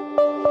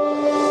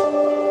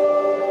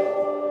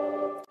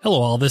 Hello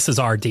all, this is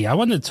RD. I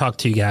wanted to talk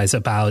to you guys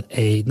about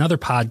another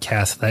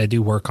podcast that I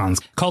do work on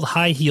called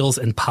High Heels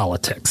in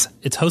Politics.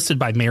 It's hosted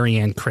by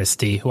Marianne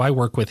Christie, who I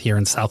work with here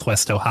in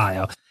Southwest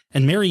Ohio.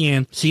 And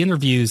Marianne, she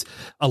interviews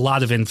a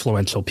lot of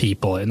influential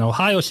people. In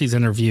Ohio, she's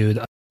interviewed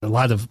a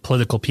lot of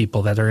political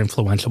people that are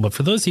influential. But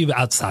for those of you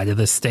outside of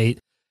this state,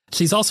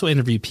 she's also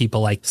interviewed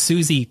people like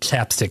Susie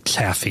Chapstick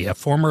Chaffee, a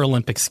former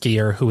Olympic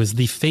skier who was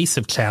the face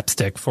of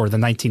chapstick for the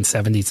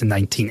 1970s and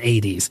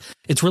 1980s.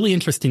 It's really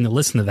interesting to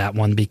listen to that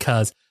one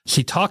because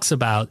she talks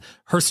about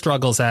her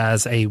struggles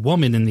as a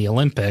woman in the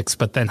Olympics,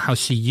 but then how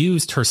she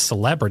used her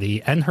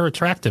celebrity and her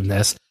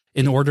attractiveness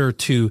in order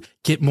to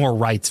get more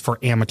rights for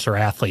amateur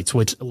athletes,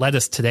 which led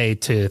us today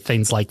to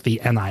things like the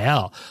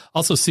NIL.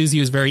 Also, Susie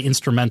was very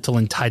instrumental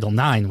in Title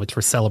IX, which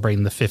we're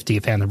celebrating the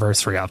 50th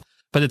anniversary of.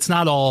 But it's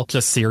not all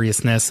just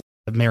seriousness.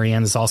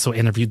 Marianne has also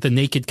interviewed the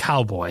Naked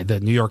Cowboy, the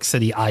New York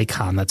City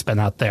icon that's been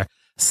out there.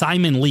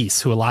 Simon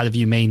Lease, who a lot of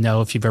you may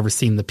know if you've ever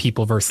seen The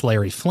People vs.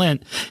 Larry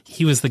Flint.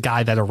 He was the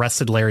guy that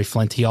arrested Larry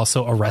Flint. He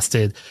also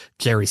arrested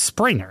Jerry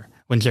Springer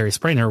when Jerry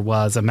Springer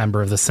was a member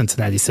of the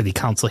Cincinnati City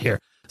Council here.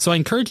 So I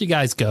encourage you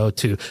guys go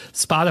to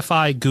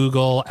Spotify,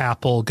 Google,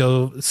 Apple,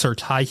 go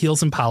search High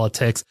Heels in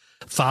Politics,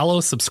 follow,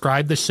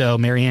 subscribe the show.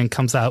 Marianne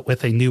comes out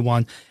with a new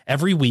one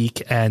every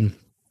week, and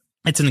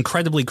it's an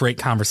incredibly great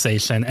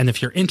conversation. And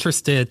if you're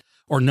interested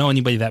or know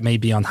anybody that may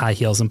be on High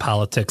Heels in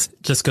Politics,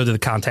 just go to the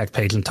contact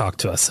page and talk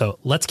to us. So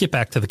let's get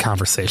back to the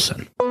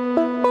conversation.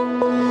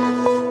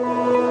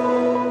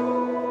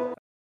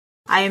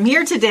 I am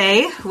here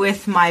today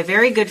with my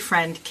very good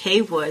friend,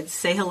 Kay Woods.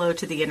 Say hello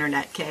to the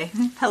internet, Kay.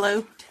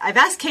 Hello. I've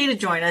asked Kay to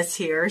join us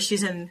here.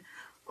 She's an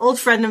old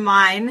friend of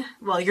mine.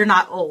 Well, you're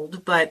not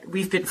old, but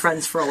we've been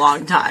friends for a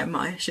long time,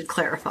 I should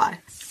clarify.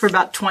 For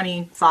about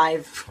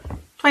 25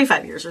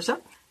 years or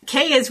so.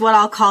 Kay is what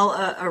I'll call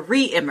a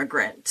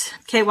re-immigrant.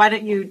 Kay, why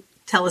don't you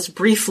tell us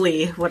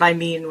briefly what I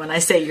mean when I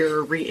say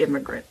you're a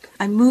re-immigrant?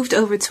 I moved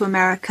over to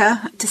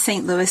America, to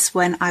St. Louis,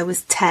 when I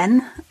was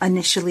 10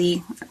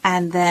 initially,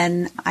 and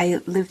then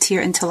I lived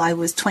here until I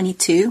was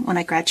 22 when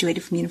I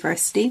graduated from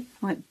university.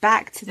 I went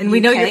back to the And we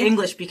know UK. you're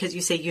English because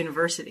you say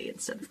university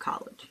instead of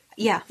college.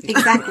 Yeah,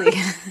 exactly.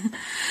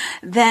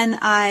 Then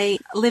I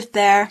lived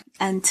there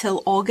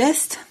until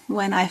August,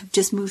 when I've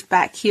just moved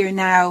back here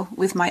now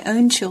with my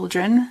own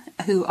children,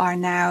 who are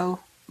now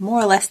more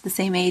or less the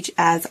same age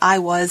as I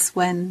was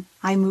when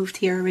I moved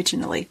here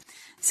originally.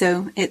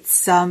 So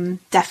it's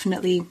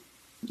definitely,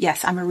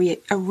 yes, I'm a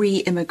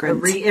re-immigrant. A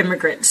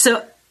re-immigrant.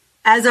 So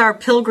as our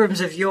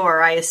Pilgrims of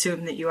yore, I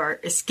assume that you are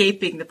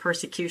escaping the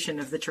persecution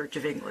of the Church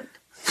of England.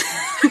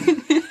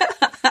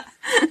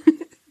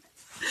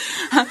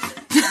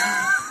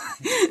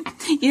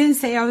 You didn't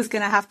say I was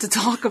going to have to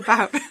talk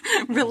about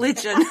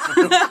religion.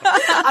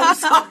 I'm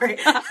sorry.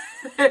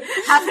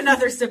 Have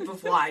another sip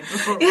of wine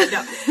before we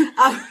go.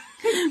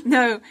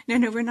 No,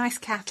 we're nice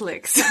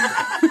Catholics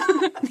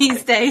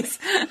these days.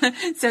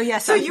 So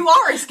yes. So you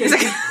are escaping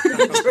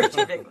the Church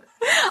of England.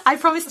 I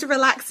promise to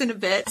relax in a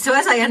bit. So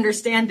as I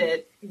understand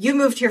it, you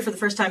moved here for the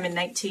first time in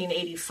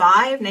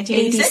 1985,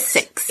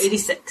 1986?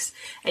 86.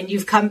 And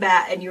you've come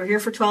back, and you were here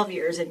for 12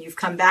 years, and you've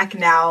come back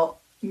now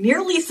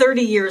nearly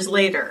 30 years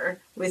later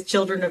with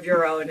children of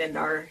your own and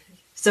are.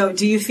 So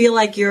do you feel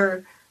like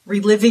you're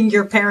reliving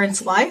your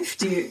parents' life?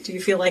 Do you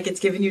feel like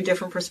it's given you a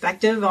different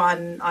perspective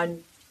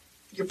on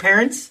your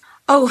parents?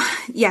 Oh,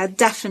 yeah,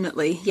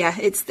 definitely. Yeah,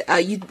 it's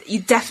you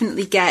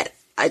definitely get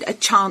a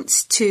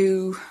chance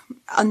to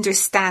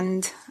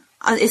understand.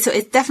 It's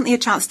definitely a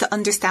chance to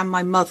understand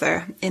my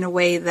mother in a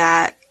way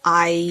that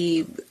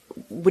I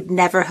would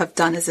never have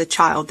done as a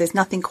child. There's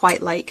nothing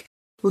quite like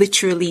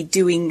literally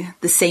doing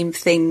the same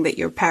thing that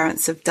your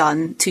parents have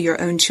done to your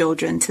own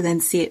children to then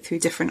see it through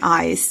different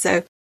eyes.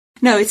 So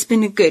no, it's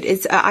been good.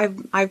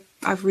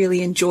 I've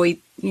really enjoyed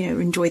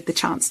the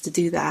chance to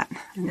do that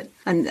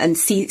and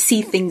see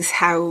things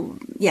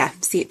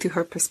see it through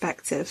her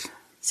perspective.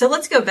 So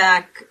let's go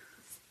back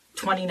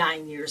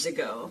 29 years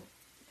ago.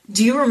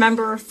 Do you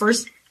remember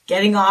first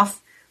getting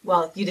off?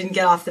 Well, you didn't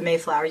get off the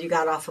Mayflower, you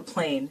got off a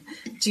plane.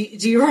 Do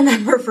you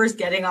remember first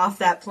getting off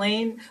that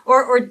plane?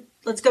 Or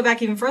let's go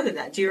back even further than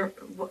that. Do you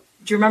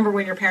remember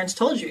when your parents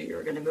told you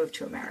were going to move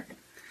to America?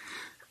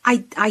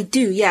 I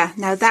do, yeah.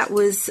 Now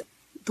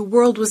the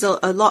world was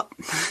a lot,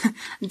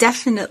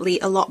 definitely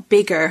a lot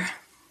bigger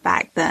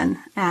back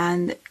then.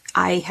 And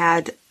I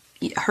had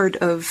heard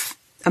of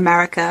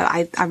America.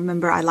 I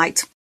remember I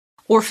liked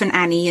Orphan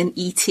Annie and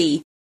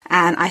E.T.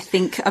 And I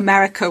think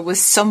America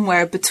was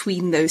somewhere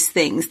between those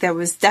things. There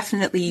was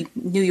definitely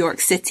New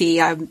York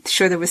City. I'm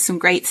sure there was some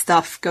great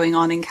stuff going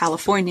on in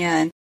California.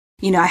 And,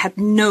 I had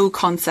no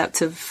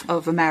concept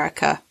of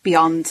America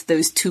beyond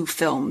those two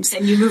films.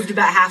 And you moved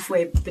about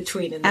halfway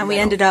between. And we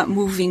ended up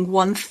moving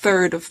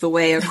 1/3 of the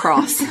way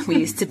across. We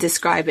used to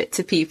describe it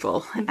to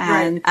people.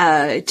 And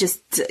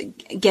just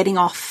getting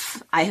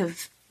off, I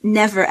have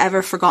never,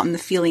 ever forgotten the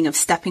feeling of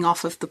stepping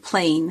off of the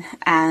plane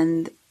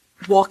and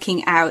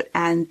walking out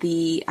and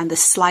the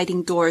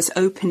sliding doors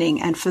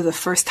opening, and for the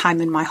first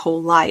time in my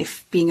whole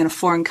life being in a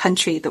foreign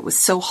country that was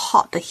so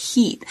hot, the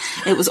heat,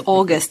 it was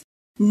August,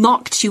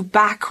 knocked you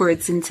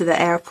backwards into the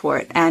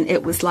airport, and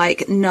it was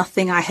like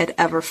nothing I had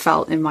ever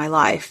felt in my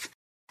life.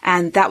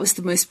 And that was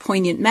the most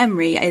poignant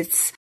memory.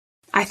 It's,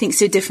 I think,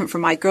 so different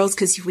from my girls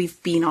because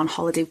we've been on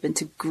holiday, we've been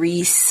to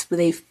Greece,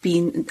 they've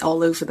been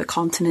all over the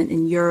continent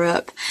in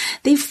Europe.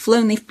 They've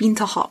flown, they've been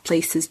to hot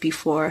places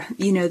before.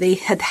 You know, they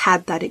had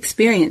had that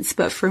experience.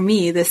 But for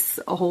me, this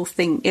whole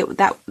thing,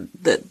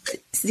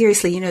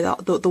 seriously, you know,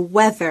 the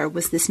weather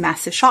was this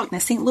massive shock. Now,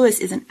 St. Louis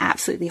is an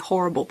absolutely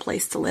horrible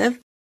place to live.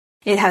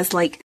 It has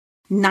like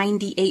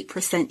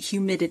 98%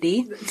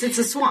 humidity. It's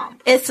a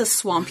swamp. It's a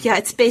swamp. Yeah,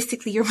 it's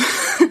basically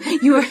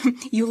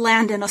you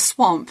land in a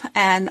swamp,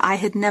 and I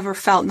had never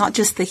felt not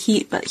just the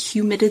heat but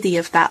humidity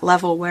of that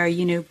level where,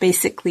 you know,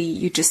 basically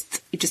you're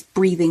just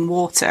breathing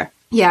water.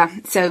 Yeah,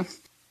 so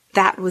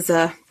that was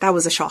a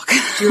shock.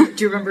 Do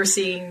you remember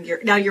seeing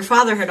your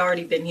father had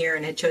already been here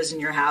and had chosen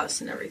your house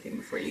and everything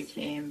before you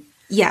came?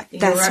 Yeah,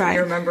 that's right.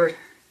 You remember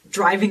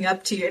driving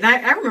up to you, and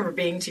I remember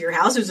being to your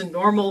house. It was a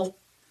normal,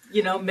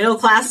 you know,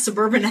 middle-class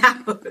suburban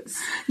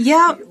house.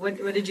 Yeah. What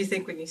did you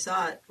think when you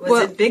saw it?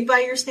 Was it big by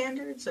your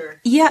standards, or?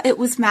 Yeah, it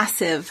was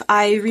massive.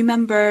 I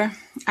remember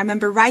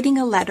writing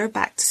a letter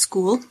back to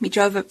school. We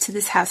drove up to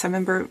this house. I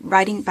remember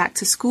writing back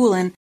to school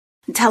and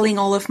telling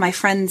all of my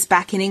friends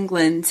back in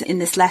England in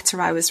this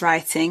letter I was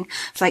writing.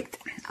 It's like,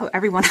 oh,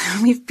 everyone,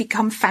 we've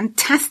become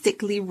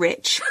fantastically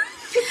rich.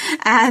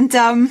 And,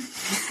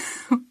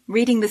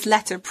 reading this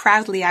letter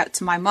proudly out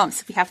to my mum.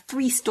 So we have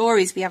 3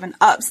 stories. We have an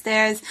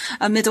upstairs,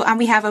 a middle, and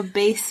we have a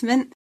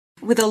basement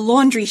with a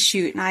laundry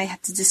chute. And I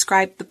had to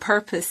describe the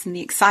purpose and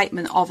the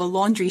excitement of a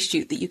laundry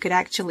chute, that you could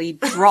actually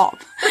drop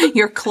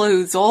your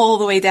clothes all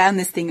the way down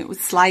this thing. It would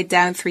slide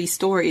down 3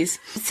 stories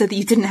so that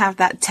you didn't have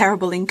that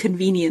terrible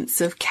inconvenience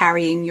of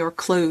carrying your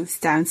clothes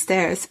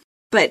downstairs.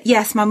 But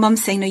yes, my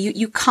mum's saying, no,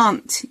 you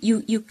can't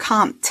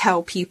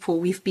tell people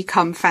we've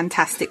become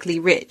fantastically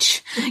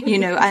rich, you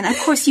know, and of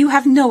course you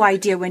have no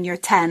idea when you're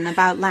 10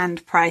 about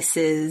land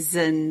prices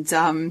and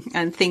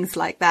things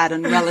like that,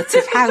 and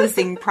relative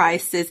housing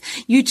prices.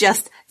 You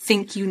just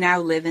think you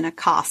now live in a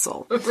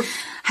castle.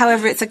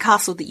 However, it's a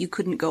castle that you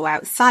couldn't go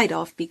outside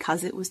of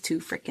because it was too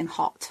freaking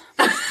hot.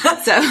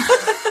 So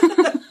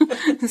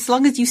as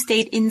long as you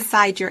stayed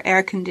inside your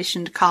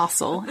air-conditioned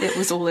castle, it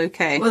was all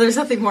okay. Well, there's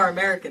nothing more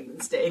American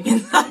than staying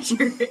inside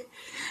your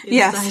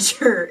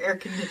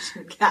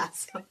air-conditioned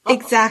castle.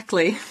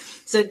 Exactly.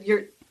 So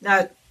you're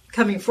now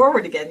coming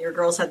forward again. Your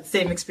girls had the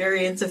same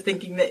experience of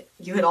thinking that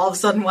you had all of a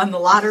sudden won the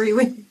lottery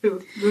when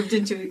you moved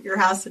into your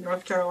house in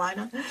North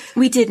Carolina.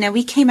 We did. Now,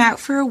 we came out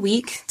for a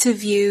week to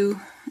view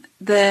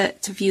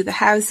the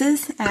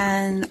houses,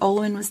 and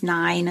Olwen was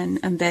 9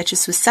 and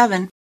Beatrice was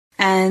 7.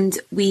 And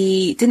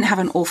we didn't have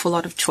an awful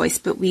lot of choice,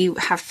 but we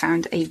have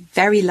found a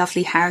very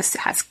lovely house.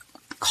 It has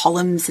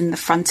columns in the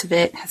front of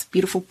it, has a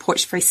beautiful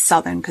porch, very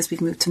southern because we've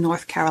moved to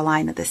North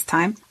Carolina this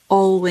time.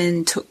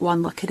 Olwen took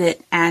one look at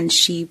it and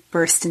she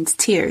burst into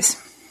tears.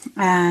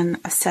 And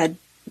I said,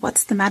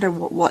 what's the matter?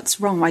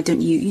 What's wrong? Why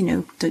don't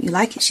you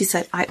like it? She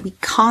said, we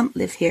can't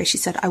live here. She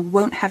said, I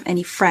won't have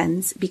any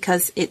friends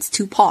because it's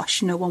too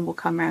posh. No one will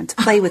come around to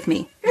play with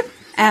me.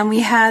 And we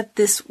had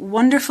this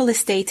wonderful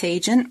estate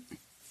agent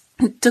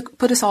who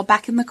put us all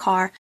back in the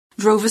car,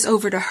 drove us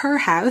over to her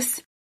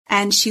house,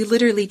 and she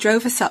literally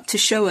drove us up to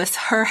show us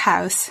her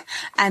house,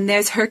 and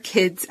there's her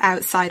kids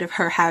outside of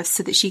her house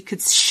so that she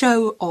could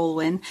show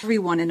Olwen,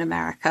 everyone in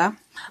America,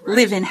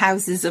 live in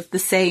houses of the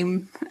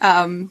same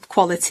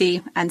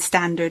quality and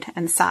standard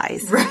and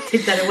size. Right,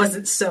 that it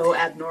wasn't so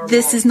abnormal.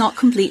 This is not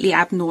completely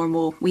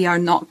abnormal.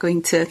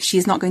 She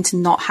is not going to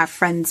not have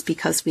friends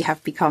because we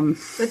have become...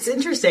 That's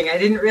interesting. I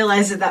didn't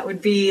realize that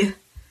would be...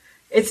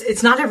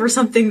 It's not ever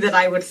something that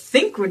I would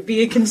think would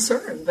be a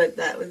concern, but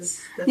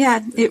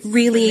it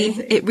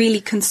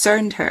really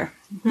concerned her,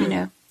 you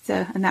know.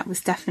 So, and that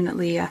was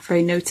definitely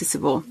very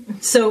noticeable.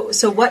 So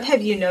what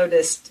have you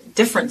noticed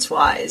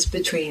difference-wise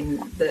between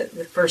the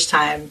first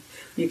time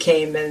you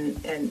came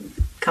and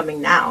coming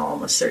now,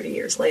 almost 30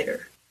 years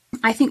later?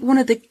 I think one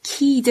of the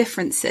key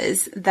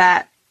differences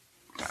that,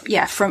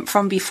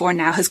 from before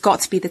now has got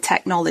to be the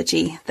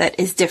technology that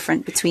is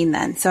different between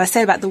then. So I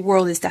say about the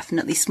world is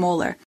definitely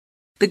smaller.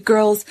 The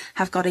girls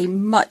have got a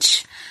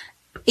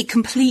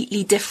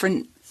completely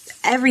different,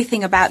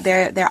 everything about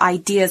their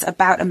ideas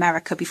about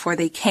America before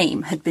they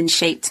came had been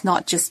shaped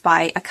not just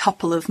by a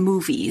couple of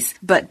movies,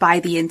 but by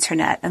the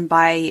internet and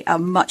by a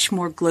much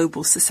more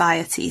global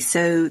society.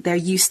 So they're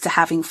used to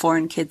having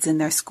foreign kids in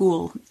their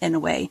school in a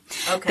way.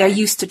 Okay. They're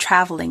used to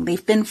traveling.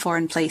 They've been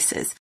foreign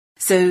places.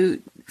 So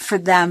for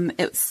them,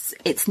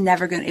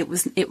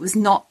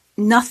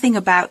 nothing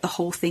about the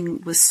whole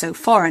thing was so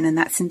foreign, and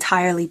that's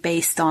entirely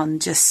based on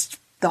just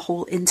the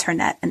whole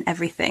internet and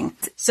everything.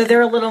 So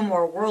they're a little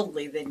more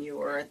worldly than you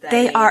were at that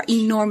They age. are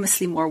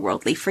enormously more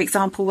worldly. For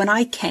example, when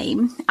I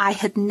came, I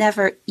had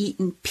never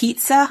eaten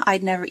pizza,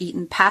 I'd never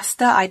eaten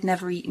pasta, I'd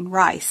never eaten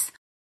rice.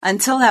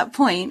 Until that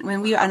point,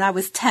 and I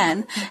was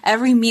 10,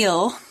 every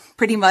meal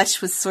pretty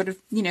much was sort of,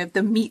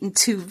 the meat and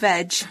two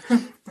veg.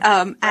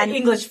 And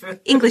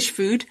English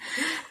food.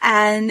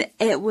 And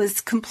it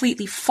was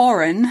completely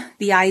foreign.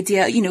 The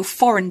idea,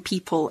 foreign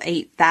people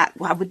ate that.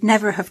 I would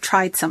never have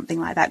tried something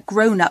like that.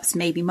 Grown-ups,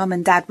 maybe mum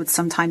and dad would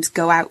sometimes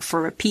go out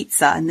for a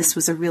pizza, and this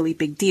was a really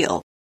big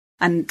deal.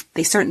 And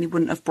they certainly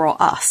wouldn't have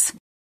brought us.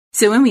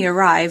 So when we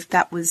arrived,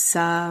 that was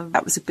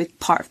a big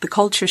part of the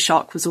culture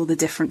shock, was all the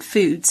different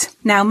foods.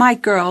 Now, my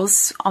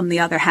girls, on the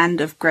other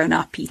hand, have grown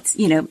up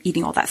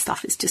eating all that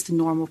stuff. It's just a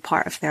normal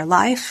part of their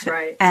life.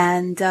 Right.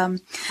 And,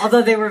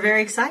 although they were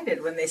very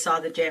excited when they saw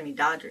the jammy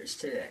Dodgers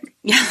today.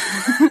 Yeah.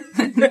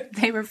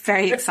 They were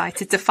very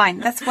excited to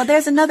find.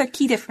 There's another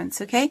key difference.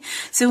 Okay.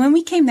 So when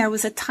we came, there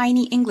was a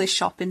tiny English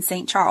shop in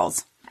St.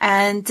 Charles,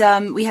 and,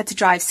 we had to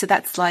drive. So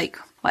that's like,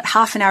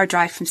 half an hour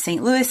drive from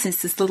St. Louis.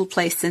 It's this little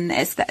place, and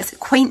it's a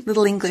quaint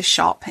little English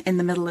shop in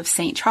the middle of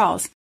St.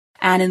 Charles.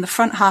 And in the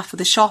front half of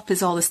the shop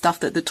is all the stuff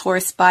that the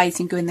tourists buy. You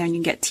can go in there and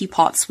you can get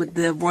teapots with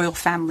the royal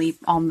family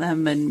on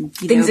them, and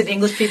things that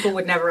English people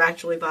would never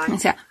actually buy.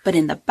 Yeah. But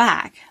in the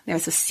back,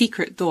 there's a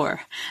secret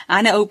door,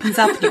 and it opens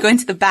up. And you go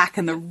into the back,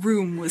 and the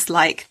room was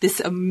like this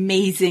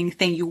amazing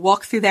thing. You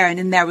walk through there, and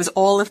in there was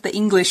all of the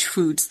English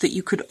foods that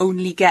you could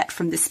only get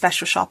from this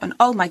special shop. And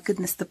oh my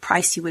goodness, the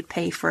price you would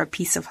pay for a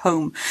piece of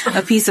home,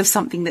 a piece of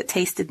something that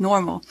tasted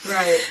normal.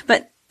 Right.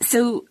 But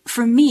so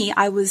for me,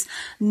 I was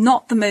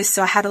not the most,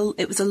 so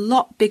it was a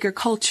lot bigger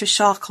culture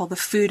shock, all the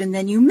food. And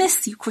then you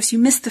miss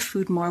the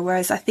food more.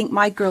 Whereas I think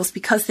my girls,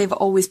 because they've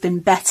always been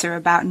better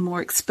about and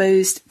more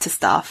exposed to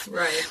stuff,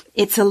 right,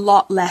 it's a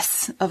lot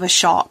less of a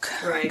shock.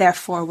 Right.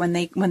 Therefore, when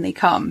they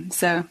come,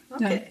 so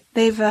okay.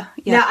 They've, yeah.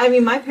 Now, I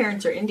mean, my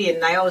parents are Indian,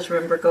 and I always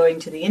remember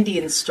going to the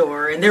Indian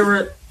store, and there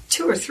were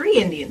 2 or 3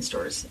 Indian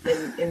stores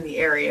in the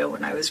area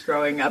when I was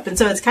growing up. And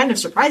so it's kind of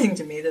surprising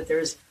to me that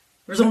there's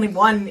only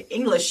one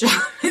English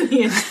shop in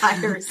the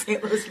entire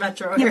St. Louis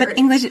metro area. Yeah, but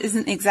English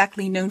isn't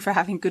exactly known for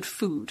having good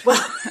food.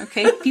 Well,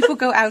 okay? People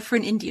go out for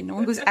an Indian. No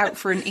one goes out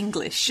for an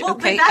English, well,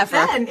 okay, but back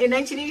ever. then, in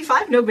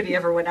 1985, nobody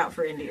ever went out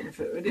for Indian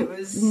food. It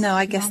was... No,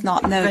 I guess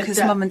not, no, because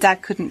Mum and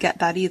Dad couldn't get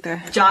that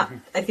either.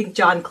 I think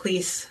John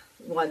Cleese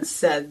once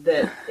said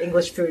that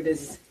English food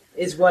is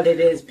what it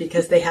is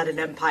because they had an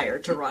empire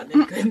to run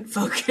and couldn't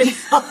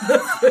focus on the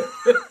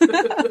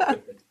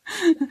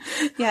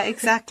food. Yeah,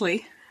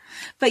 exactly.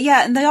 But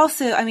yeah, and they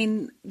also, I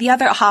mean, the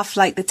other half,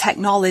 like the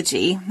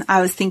technology,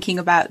 I was thinking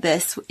about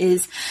this,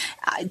 is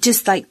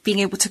just like being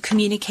able to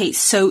communicate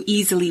so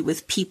easily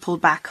with people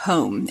back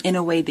home in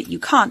a way that you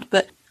can't.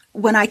 But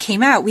when I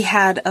came out, we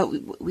had,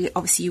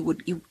 obviously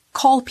you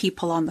call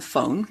people on the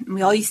phone, and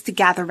we all used to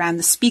gather around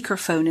the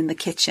speakerphone in the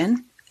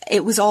kitchen.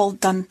 It was all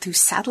done through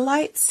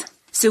satellites.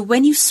 So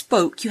when you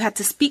spoke, you had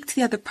to speak to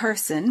the other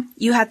person.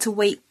 You had to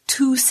wait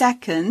 2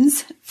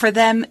 seconds for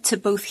them to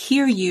both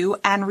hear you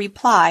and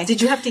reply.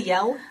 Did you have to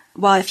yell?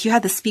 Well, if you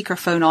had the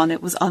speakerphone on,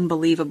 it was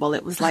unbelievable.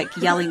 It was like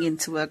yelling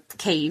into a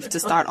cave to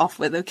start off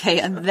with, okay?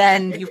 And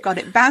then you've got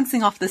it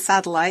bouncing off the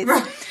satellites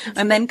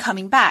and then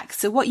coming back.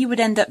 So what you would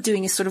end up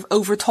doing is sort of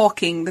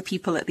over-talking the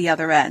people at the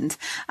other end.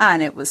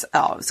 And it was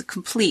a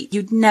complete,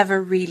 you'd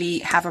never really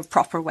have a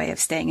proper way of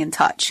staying in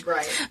touch.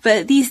 Right.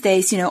 But these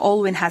days,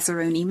 Olwyn has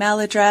her own email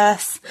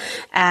address,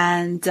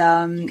 and,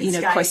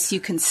 of course you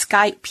can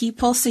Skype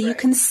people, so you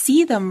can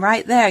see them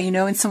right there,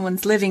 in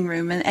someone's living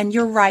room, and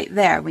you're right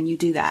there when you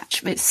do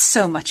that. It's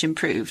so much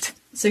improved.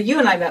 So you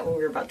and I met when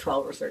we were about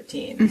 12 or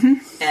 13.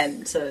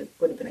 And so it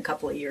would have been a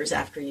couple of years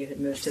after you had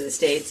moved to the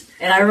States.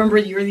 And I remember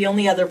you were the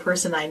only other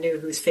person I knew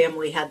whose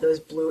family had those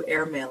blue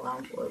airmail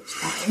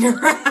envelopes lying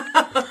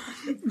around.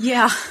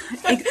 Yeah,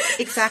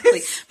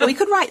 exactly. But we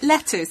could write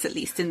letters, at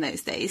least in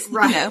those days.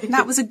 Right.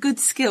 That was a good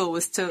skill,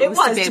 was to be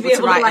able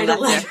to write a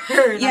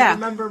letter. And yeah. I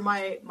remember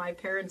my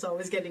parents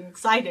always getting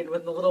excited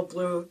when the little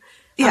blue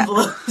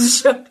envelopes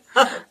showed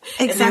up.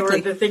 Exactly. And they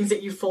were the things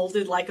that you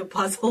folded like a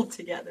puzzle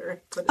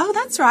together. Oh,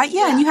 that's right.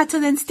 Yeah. And you had to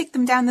then stick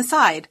them down the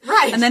side.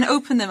 Right. And then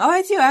open them. Oh,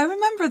 I do. I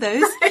remember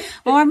those. Right.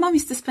 Well, our mum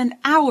used to spend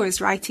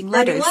hours writing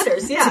letters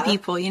to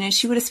people.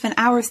 She would have spent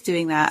hours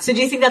doing that. So do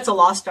you think that's a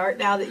lost art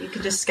now, that you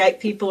can just Skype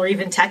people or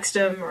even text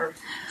them or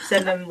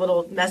send them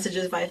little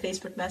messages via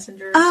Facebook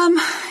Messenger?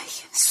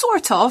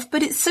 Sort of,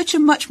 but it's such a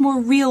much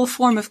more real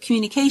form of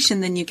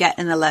communication than you get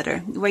in a letter,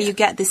 where you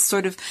get this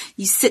sort of,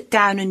 you sit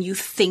down and you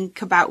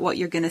think about what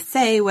you're going to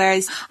say,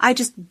 whereas I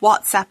just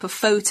WhatsApp a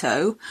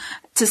photo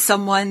to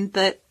someone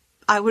that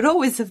I would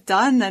always have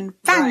done, and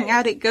bang,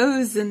 out it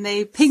goes, and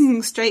they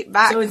ping straight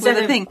back with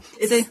a thing.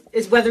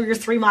 It's whether you're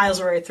 3 miles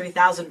away or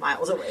 3,000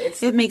 miles away.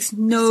 It makes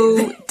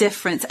no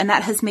difference, and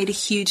that has made a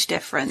huge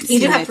difference. You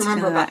do have to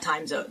remember about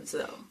time zones,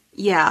 though.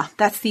 Yeah,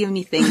 that's the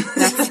only thing.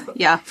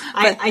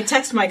 I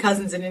text my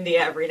cousins in India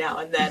every now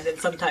and then, and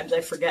sometimes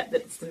I forget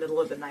that it's the middle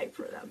of the night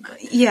for them.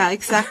 But. Yeah,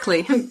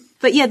 exactly.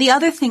 But yeah, the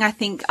other thing I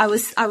think, I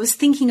was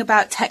thinking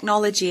about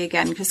technology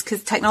again, because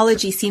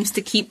technology seems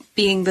to keep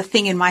being the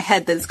thing in my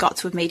head that's got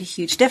to have made a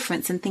huge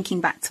difference. And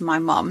thinking back to my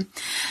mum,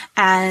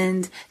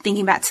 and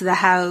thinking back to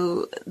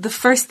the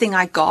first thing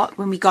I got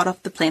when we got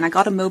off the plane, I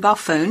got a mobile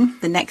phone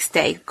the next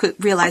day,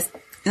 realized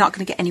not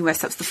going to get anywhere.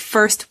 So that's the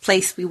first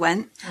place we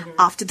went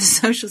after the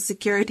Social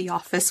Security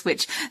office,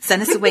 which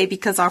sent us away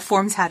because our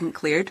forms hadn't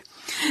cleared.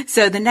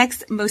 So the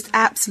next most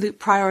absolute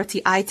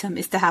priority item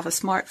is to have a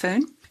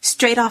smartphone.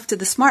 Straight after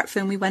the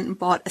smartphone, we went and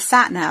bought a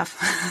sat-nav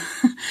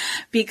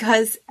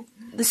because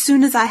as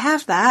soon as I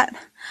have that,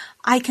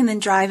 I can then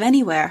drive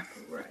anywhere.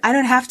 I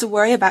don't have to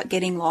worry about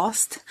getting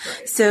lost.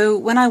 Right. So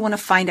when I want to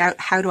find out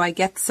how do I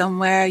get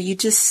somewhere, you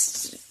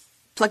just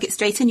plug it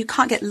straight in. You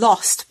can't get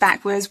lost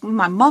back. Whereas when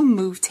my mum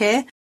moved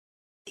here,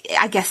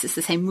 I guess it's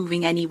the same.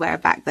 Moving anywhere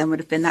back then would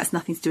have been, that's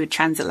nothing to do with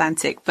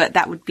transatlantic, but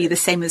that would be the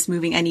same as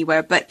moving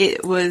anywhere. But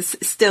it was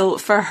still,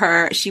 for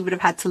her, she would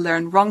have had to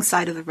learn wrong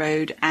side of the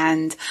road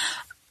and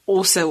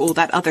also all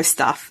that other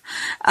stuff.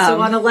 So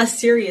on a less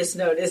serious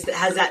note,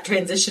 has that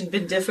transition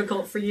been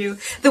difficult for you?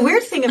 The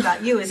weird thing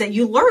about you is that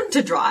you learned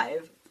to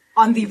drive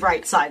on the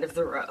right side of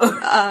the road.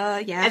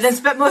 Yes. And then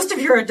spent most of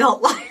your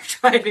adult life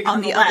driving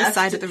on the other left.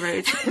 side of the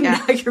road.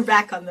 Yeah. Now you're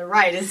back on the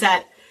right. Has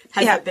that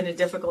been a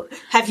difficult...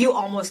 Have you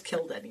almost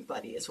killed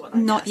anybody is what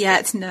I'm Not asking.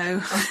 yet,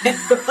 no. Okay,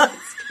 well,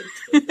 that's good.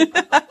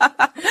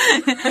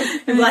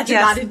 I'm glad you're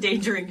not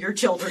endangering your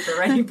children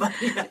or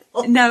anybody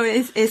else. No,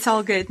 it's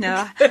all good.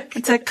 No,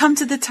 to come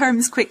to the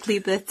terms quickly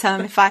that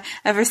if I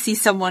ever see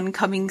someone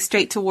coming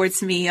straight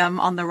towards me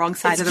on the wrong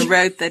side of the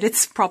road, that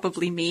it's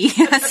probably me.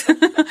 Yes.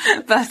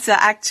 But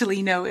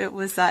actually, no, it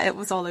was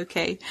all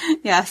okay.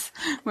 Yes,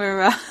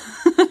 we're.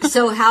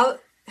 So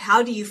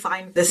how do you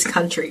find this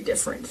country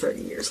different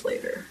 30 years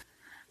later?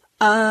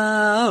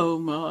 Oh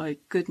my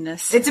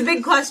goodness! It's a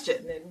big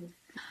question,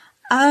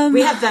 and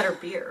we have better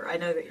beer. I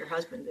know that your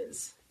husband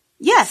is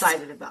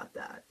excited about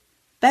that.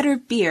 Better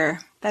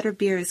beer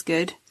is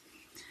good.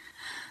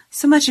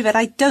 So much of it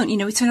I don't.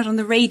 We turn it on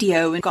the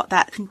radio and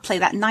play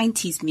that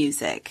 90s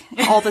music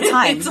all the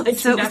time. So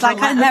it was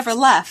like I never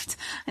left.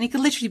 And you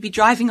could literally be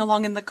driving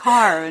along in the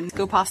car and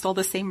go past all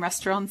the same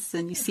restaurants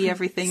and you see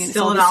everything and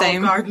still it's all the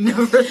same. Olive Garden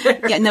over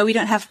there. Yeah, no, we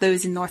don't have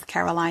those in North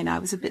Carolina. I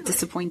was a bit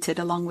disappointed,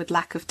 along with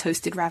lack of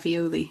toasted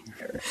ravioli.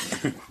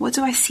 What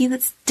do I see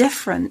that's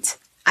different?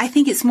 I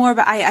think it's more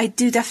about, I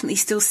do definitely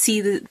still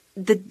see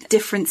the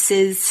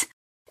differences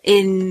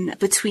in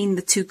between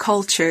the two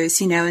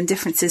cultures, and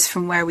differences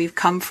from where we've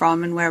come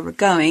from and where we're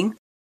going.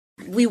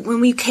 When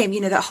we came,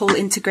 that whole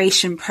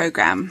integration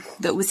program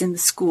that was in the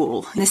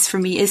school, this for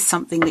me is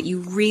something that you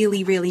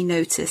really, really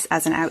notice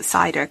as an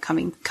outsider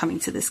coming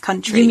to this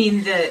country. You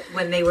mean that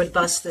when they would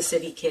bus the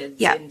city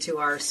kids into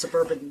our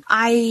suburban...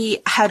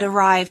 I had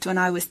arrived when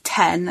I was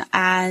 10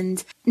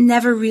 and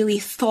never really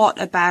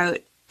thought about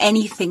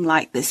anything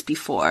like this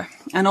before.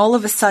 And all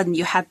of a sudden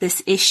you had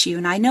this issue.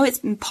 And I know it's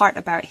in part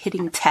about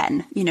hitting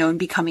 10, and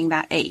becoming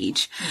that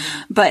age,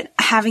 but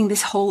having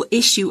this whole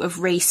issue of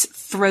race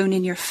thrown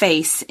in your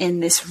face in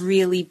this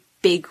really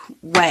big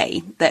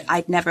way that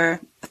I'd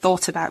never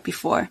thought about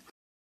before.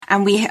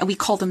 And we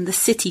called them the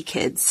city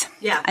kids.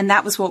 Yeah. And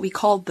that was what we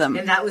called them.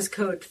 And that was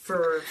code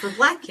for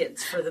black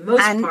kids for the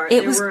most part.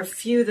 There were a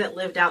few that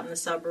lived out in the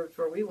suburbs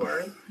where we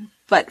were.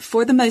 But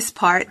for the most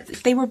part,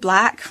 if they were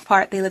black,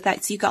 they lived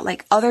out. So you got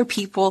like other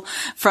people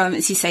from,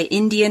 as you say,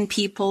 Indian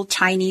people,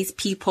 Chinese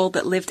people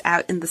that lived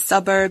out in the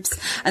suburbs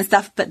and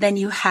stuff. But then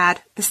you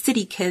had the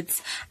city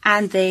kids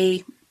and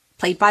they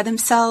played by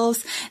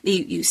themselves.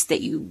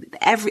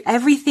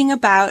 Everything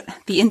about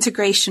the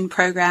integration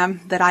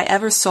program that I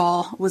ever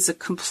saw was a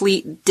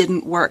complete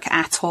didn't work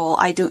at all.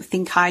 I don't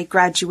think I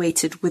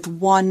graduated with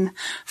one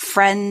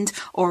friend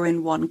or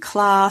in one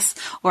class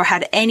or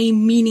had any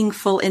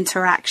meaningful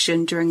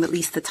interaction during at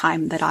least the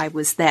time that I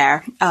was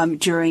there,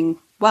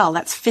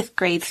 that's 5th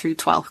grade through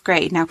 12th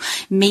grade. Now,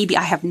 maybe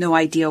I have no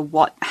idea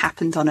what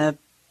happened on a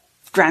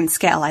grand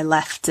scale. I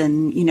left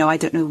and, I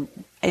don't know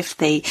if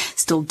they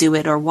still do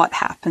it or what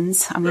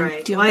happens. I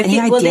mean, do you have any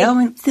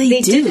idea?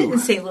 They did it in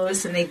St.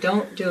 Louis and they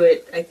don't do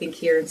it, I think,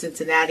 here in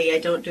Cincinnati. I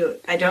don't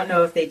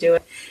know if they do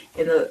it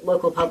in the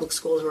local public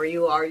schools where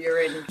you are.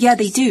 You're in. Yeah,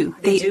 they do.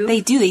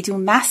 They do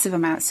massive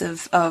amounts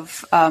of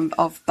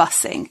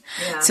busing.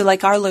 Yeah. So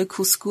like our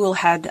local school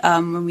had,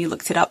 when we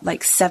looked it up,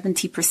 like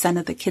 70%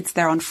 of the kids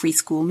there on free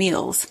school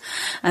meals.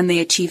 And they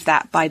achieved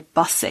that by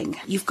busing.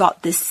 You've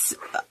got this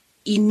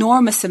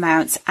enormous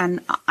amounts,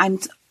 and I'm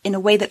in a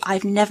way that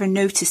I've never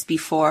noticed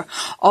before,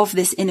 of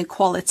this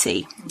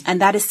inequality. And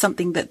that is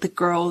something that the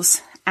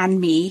girls and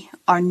me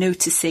are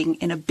noticing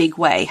in a big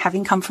way,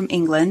 having come from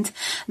England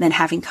and then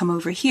having come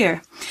over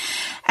here.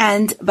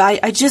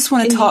 But I just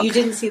want to talk... You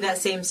didn't see that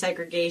same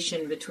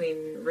segregation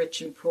between rich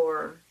and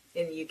poor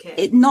in the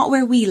UK? Not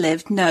where we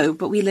lived, no,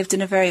 but we lived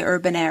in a very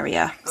urban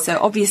area. Okay. So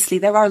obviously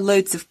there are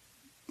loads of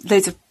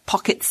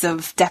pockets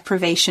of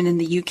deprivation in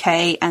the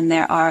UK, and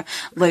there are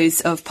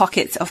loads of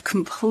pockets of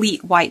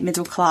complete white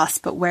middle class,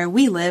 but where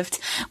we lived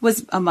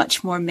was a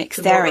much more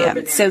mixed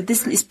area. So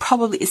this is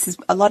probably,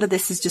 a lot of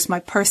this is just my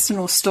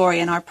personal story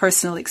and our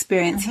personal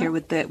experience here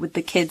with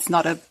the kids,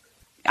 not a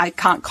I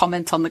can't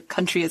comment on the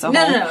country as a whole.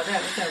 No,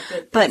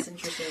 but that's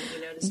interesting that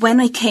you noticed. When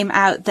I came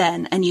out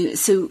then,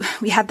 so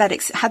we had that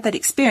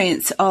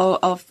experience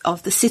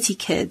of the city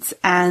kids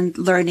and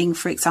learning,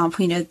 for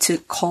example, to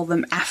call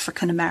them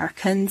African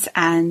Americans,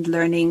 and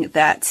learning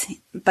that,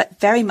 but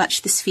very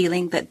much this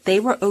feeling that they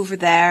were over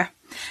there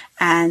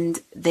and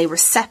they were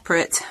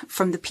separate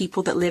from the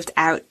people that lived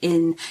out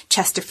in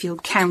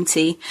Chesterfield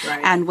County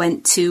and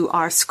went to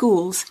our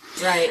schools.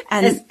 Right.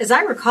 And as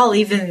I recall,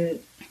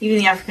 even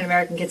the African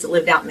American kids that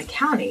lived out in the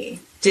county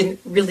didn't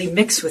really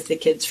mix with the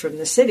kids from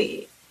the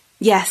city.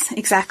 Yes,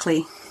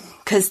 exactly.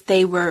 Because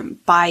they were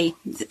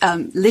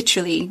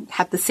literally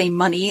had the same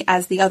money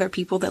as the other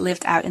people that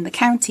lived out in the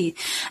county.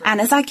 Right.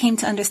 And as I came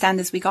to understand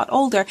as we got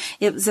older,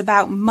 it was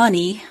about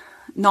money,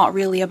 not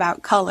really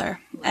about color.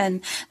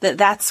 And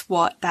that's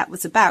what that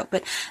was about.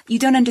 But you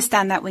don't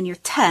understand that when you're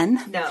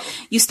 10. No.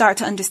 You start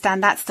to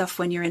understand that stuff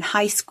when you're in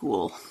high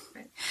school.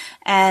 Right.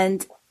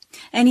 And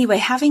anyway,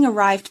 having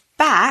arrived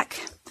back,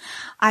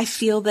 I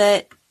feel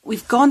that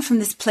we've gone from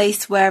this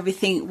place where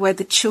where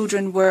the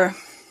children were,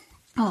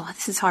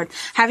 this is hard,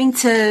 having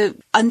to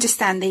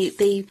understand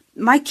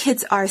my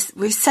kids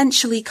were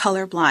essentially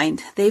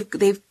colorblind.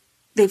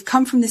 They've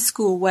come from this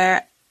school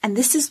where, and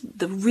this is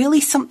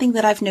really something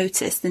that I've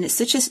noticed, and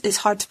it's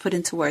hard to put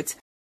into words,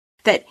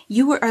 that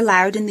you were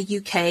allowed in the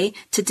UK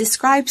to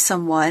describe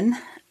someone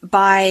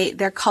by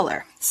their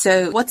color.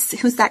 So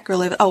who's that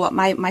girl over? Oh,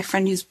 my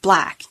friend who's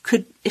black.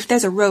 If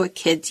there's a row of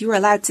kids, you were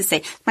allowed to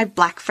say, my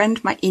black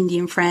friend, my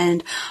Indian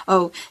friend.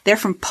 Oh, they're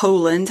from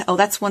Poland. Oh,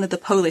 that's one of the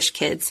Polish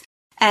kids.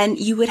 And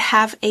you would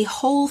have a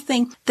whole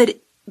thing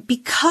that,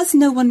 because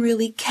no one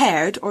really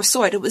cared or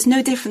saw it, it was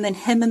no different than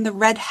him in the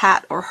red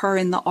hat or her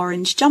in the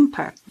orange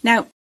jumper.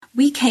 Now,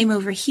 we came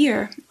over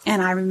here,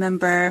 and I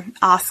remember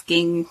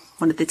asking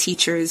one of the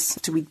teachers,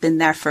 so we'd been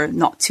there for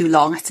not too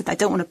long, I said, I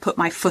don't want to put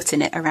my foot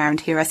in it around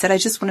here. I said, I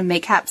just want to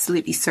make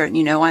absolutely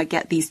certain, I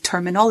get these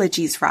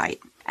terminologies right.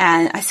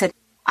 And I said,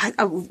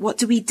 what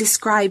would we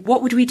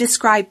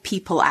describe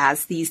people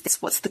as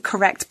what's the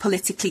correct,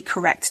 politically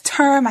correct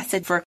term? I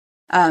said, for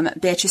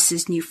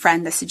Beatrice's new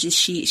friend, I said, is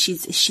she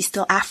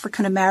still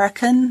African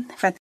American?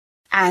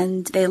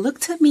 And they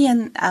looked at me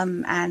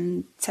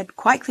and said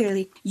quite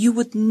clearly, you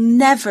would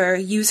never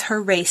use her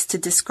race to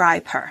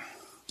describe her.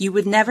 You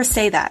would never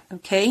say that,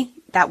 okay?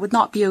 That would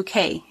not be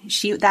okay.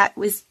 That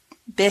was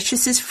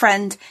Beatrice's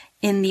friend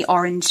in the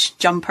orange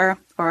jumper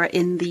or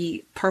in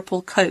the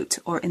purple coat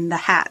or in the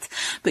hat.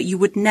 But you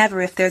would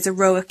never, if there's a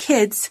row of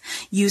kids,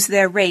 use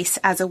their race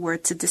as a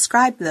word to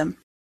describe them.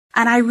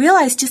 And I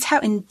realized just how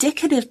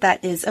indicative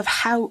that is of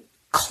how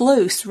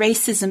close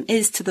racism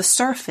is to the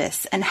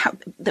surface, and how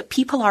that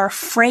people are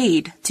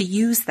afraid to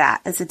use that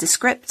as a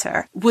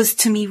descriptor was,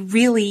 to me,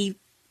 really,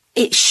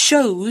 it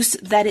shows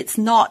that it's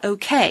not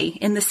okay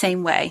in the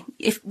same way.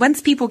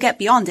 Once people get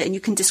beyond it and you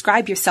can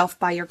describe yourself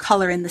by your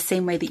color in the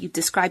same way that you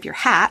describe your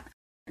hat,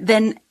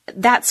 then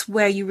that's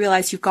where you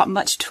realize you've got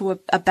much to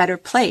a better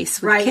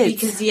place with kids. Right,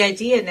 because the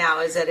idea now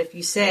is that if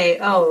you say,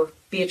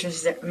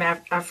 Beatrice's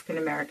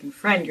African-American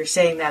friend, you're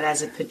saying that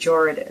as a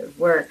pejorative,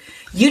 where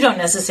you don't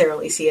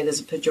necessarily see it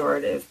as a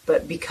pejorative,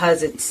 but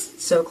because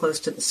it's so close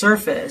to the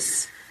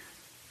surface,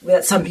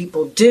 that some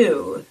people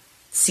do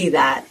see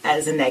that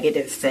as a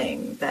negative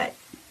thing, that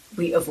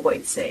we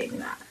avoid saying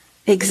that.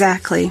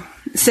 Exactly.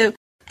 So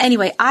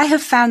anyway, I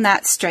have found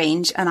that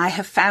strange, and I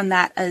have found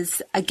that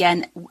as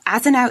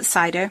an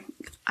outsider,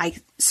 I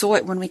saw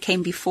it when we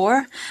came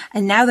before,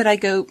 and now that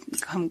I've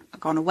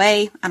gone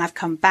away and I've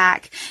come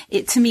back,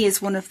 it to me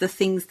is one of the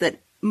things that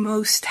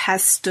most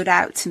has stood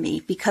out to me,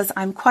 because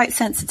I'm quite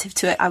sensitive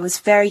to it. I was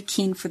very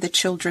keen for the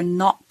children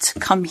not to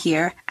come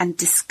here and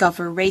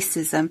discover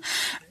racism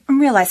and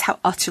realize how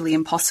utterly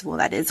impossible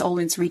that is.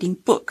 Olin's reading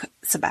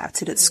books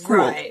about it at school.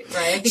 Right.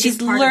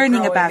 She's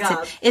learning about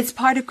it. It's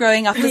part of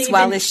growing up as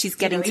well as she's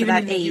getting to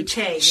that age.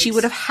 She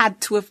would have had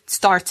to have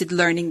started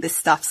learning this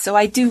stuff. So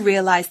I do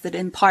realize that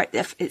in part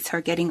it's her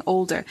getting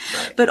older.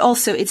 Right. But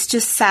also it's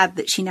just sad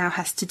that she now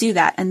has to do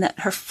that, and that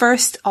her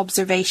first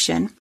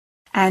observation,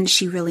 and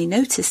she really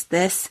noticed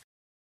this,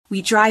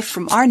 we drive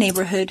from our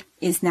neighborhood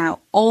is now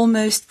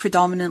almost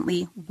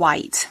predominantly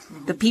white.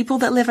 Mm-hmm. The people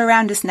that live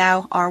around us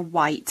now are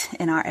white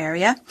in our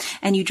area.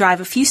 And you drive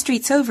a few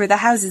streets over, the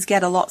houses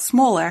get a lot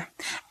smaller.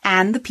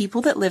 And the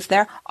people that live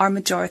there are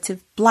majority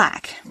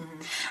black.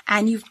 Mm-hmm.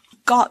 And you've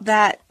got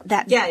that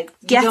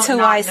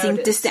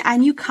ghettoizing,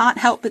 and you can't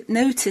help but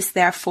notice,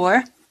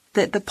 therefore,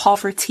 that the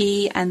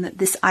poverty and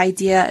this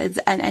idea is,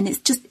 and it's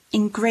just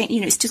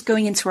ingrained, it's just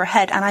going into her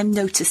head, and I'm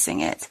noticing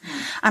it.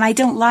 And I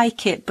don't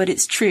like it, but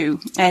it's true.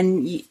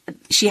 And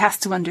she has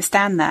to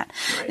understand that.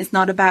 Right. It's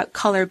not about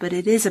color, but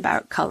it is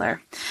about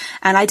color.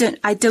 And I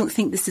don't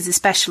think this is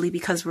especially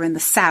because we're in the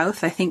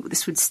South. I think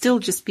this would still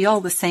just be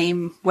all the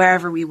same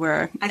wherever we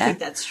were. I think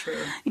that's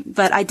true.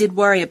 But I did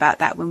worry about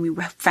that when we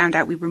found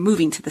out we were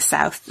moving to the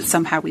South, that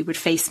somehow we would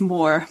face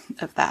more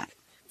of that.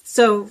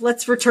 So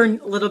let's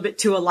return a little bit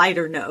to a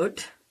lighter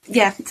note.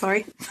 Yeah,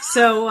 sorry.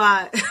 So,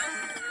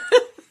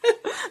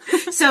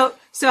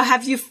 so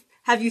have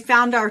Have you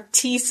found our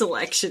tea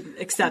selection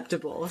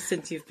acceptable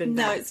since you've been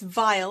No, back? it's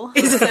vile.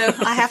 So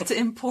I have to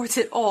import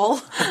it all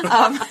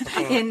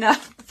in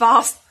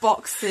vast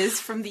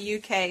boxes from the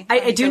UK.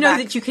 I do know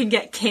that you can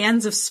get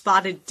cans of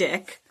spotted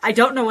dick. I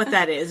don't know what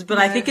that is, but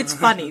I think it's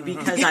funny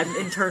because I'm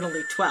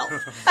internally 12.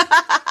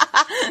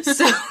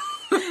 So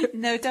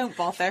No, don't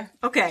bother.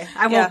 okay,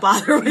 I won't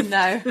bother with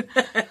No.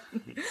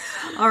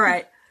 All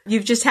right.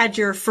 You've just had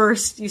your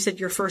first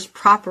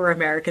proper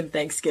American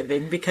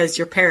Thanksgiving because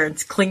your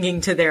parents,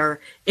 clinging to their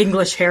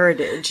English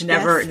heritage,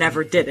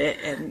 never did it.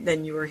 And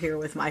then you were here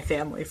with my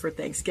family for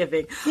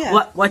Thanksgiving.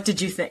 Yeah. What did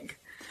you think?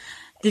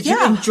 Did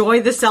you enjoy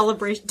the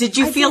celebration? Did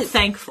you feel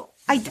thankful?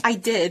 I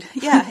did.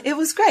 Yeah, it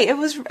was great. It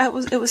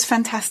was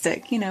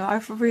fantastic. You know,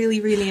 I've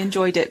really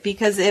enjoyed it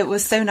because it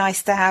was so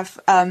nice to have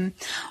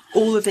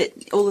all of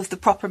the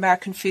proper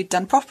American food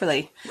done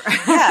properly.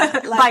 Yeah,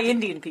 By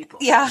Indian people.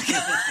 Yeah.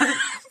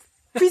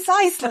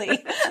 Precisely.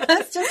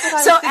 That's just what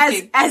I So was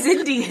thinking. as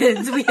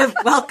Indians, we have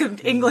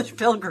welcomed English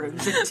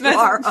pilgrims into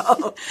our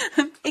home.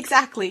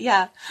 Exactly,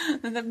 yeah.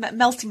 The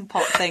melting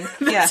pot thing.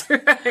 Yeah.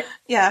 Right.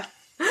 Yeah.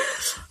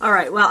 All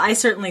right. Well, I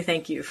certainly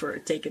thank you for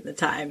taking the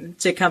time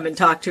to come and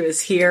talk to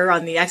us here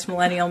on the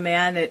Ex-Millennial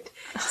Man at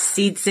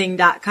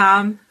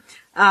seedsing.com.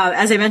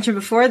 As I mentioned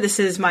before, this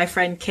is my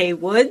friend Kay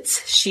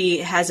Woods.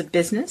 She has a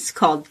business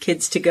called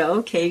Kids to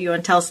Go. Kay, you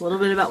want to tell us a little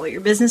bit about what your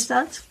business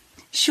does?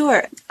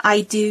 Sure.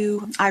 I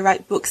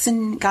write books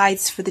and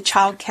guides for the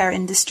childcare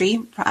industry,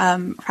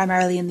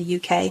 primarily in the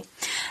UK.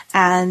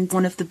 And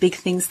one of the big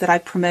things that I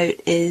promote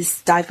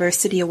is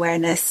diversity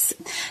awareness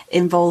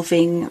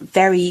involving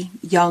very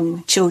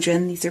young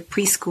children. These are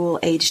preschool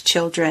aged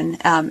children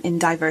in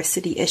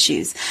diversity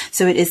issues.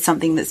 So it is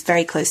something that's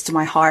very close to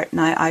my heart.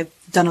 And I've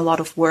done a lot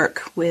of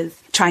work with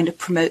trying to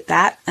promote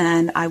that,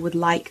 and I would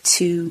like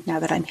to, now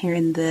that I'm here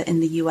in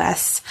the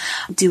US,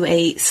 do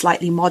a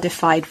slightly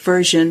modified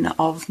version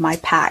of my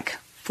pack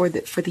for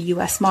the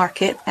US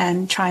market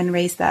and try and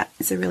raise that.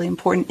 It's a really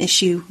important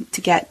issue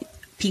to get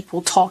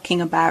people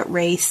talking about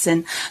race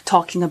and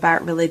talking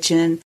about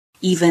religion,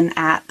 even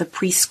at the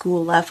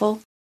preschool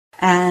level,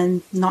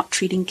 and not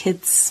treating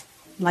kids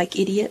like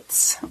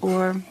idiots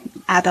or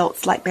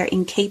adults like they're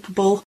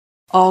incapable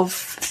of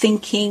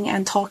thinking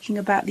and talking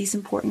about these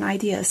important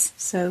ideas.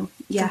 So,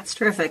 yeah. That's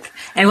terrific.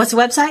 And what's the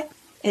website?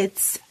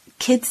 It's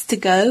Kids to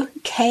Go,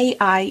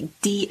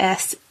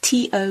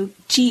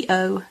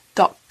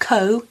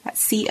 KIDSTOGO.co,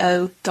 that's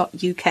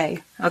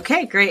co.uk.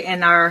 Okay, great.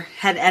 And our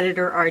head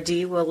editor,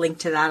 RD, will link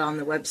to that on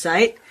the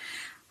website.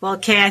 Well,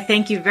 Kay, I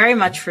thank you very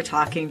much for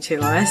talking to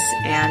us,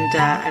 and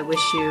I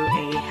wish you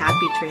a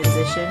happy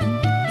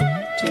transition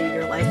to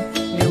your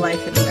new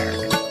life in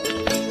America.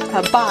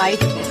 Bye.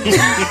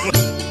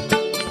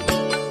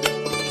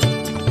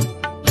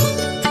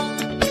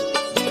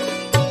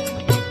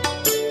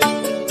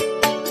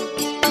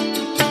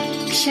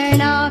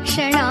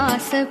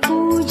 क्षणाक्षणास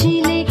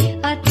पूजिले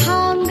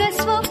अथांग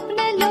स्वप्न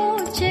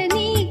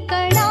लोचनी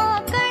कणा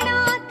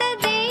कणात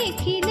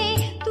देखिले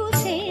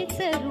तुझेच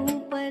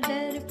रूप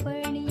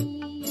दर्पणी.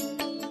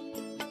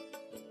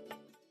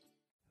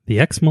 The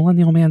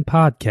Ex-Millennial Man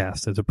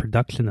podcast is a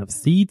production of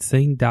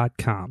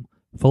seedsing.com,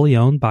 fully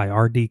owned by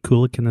R.D.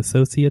 Kulik &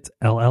 Associates,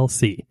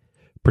 LLC.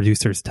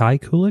 Producers Ty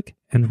Kulik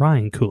and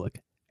Ryan Kulik.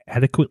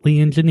 Adequately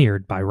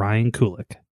engineered by Ryan Kulik.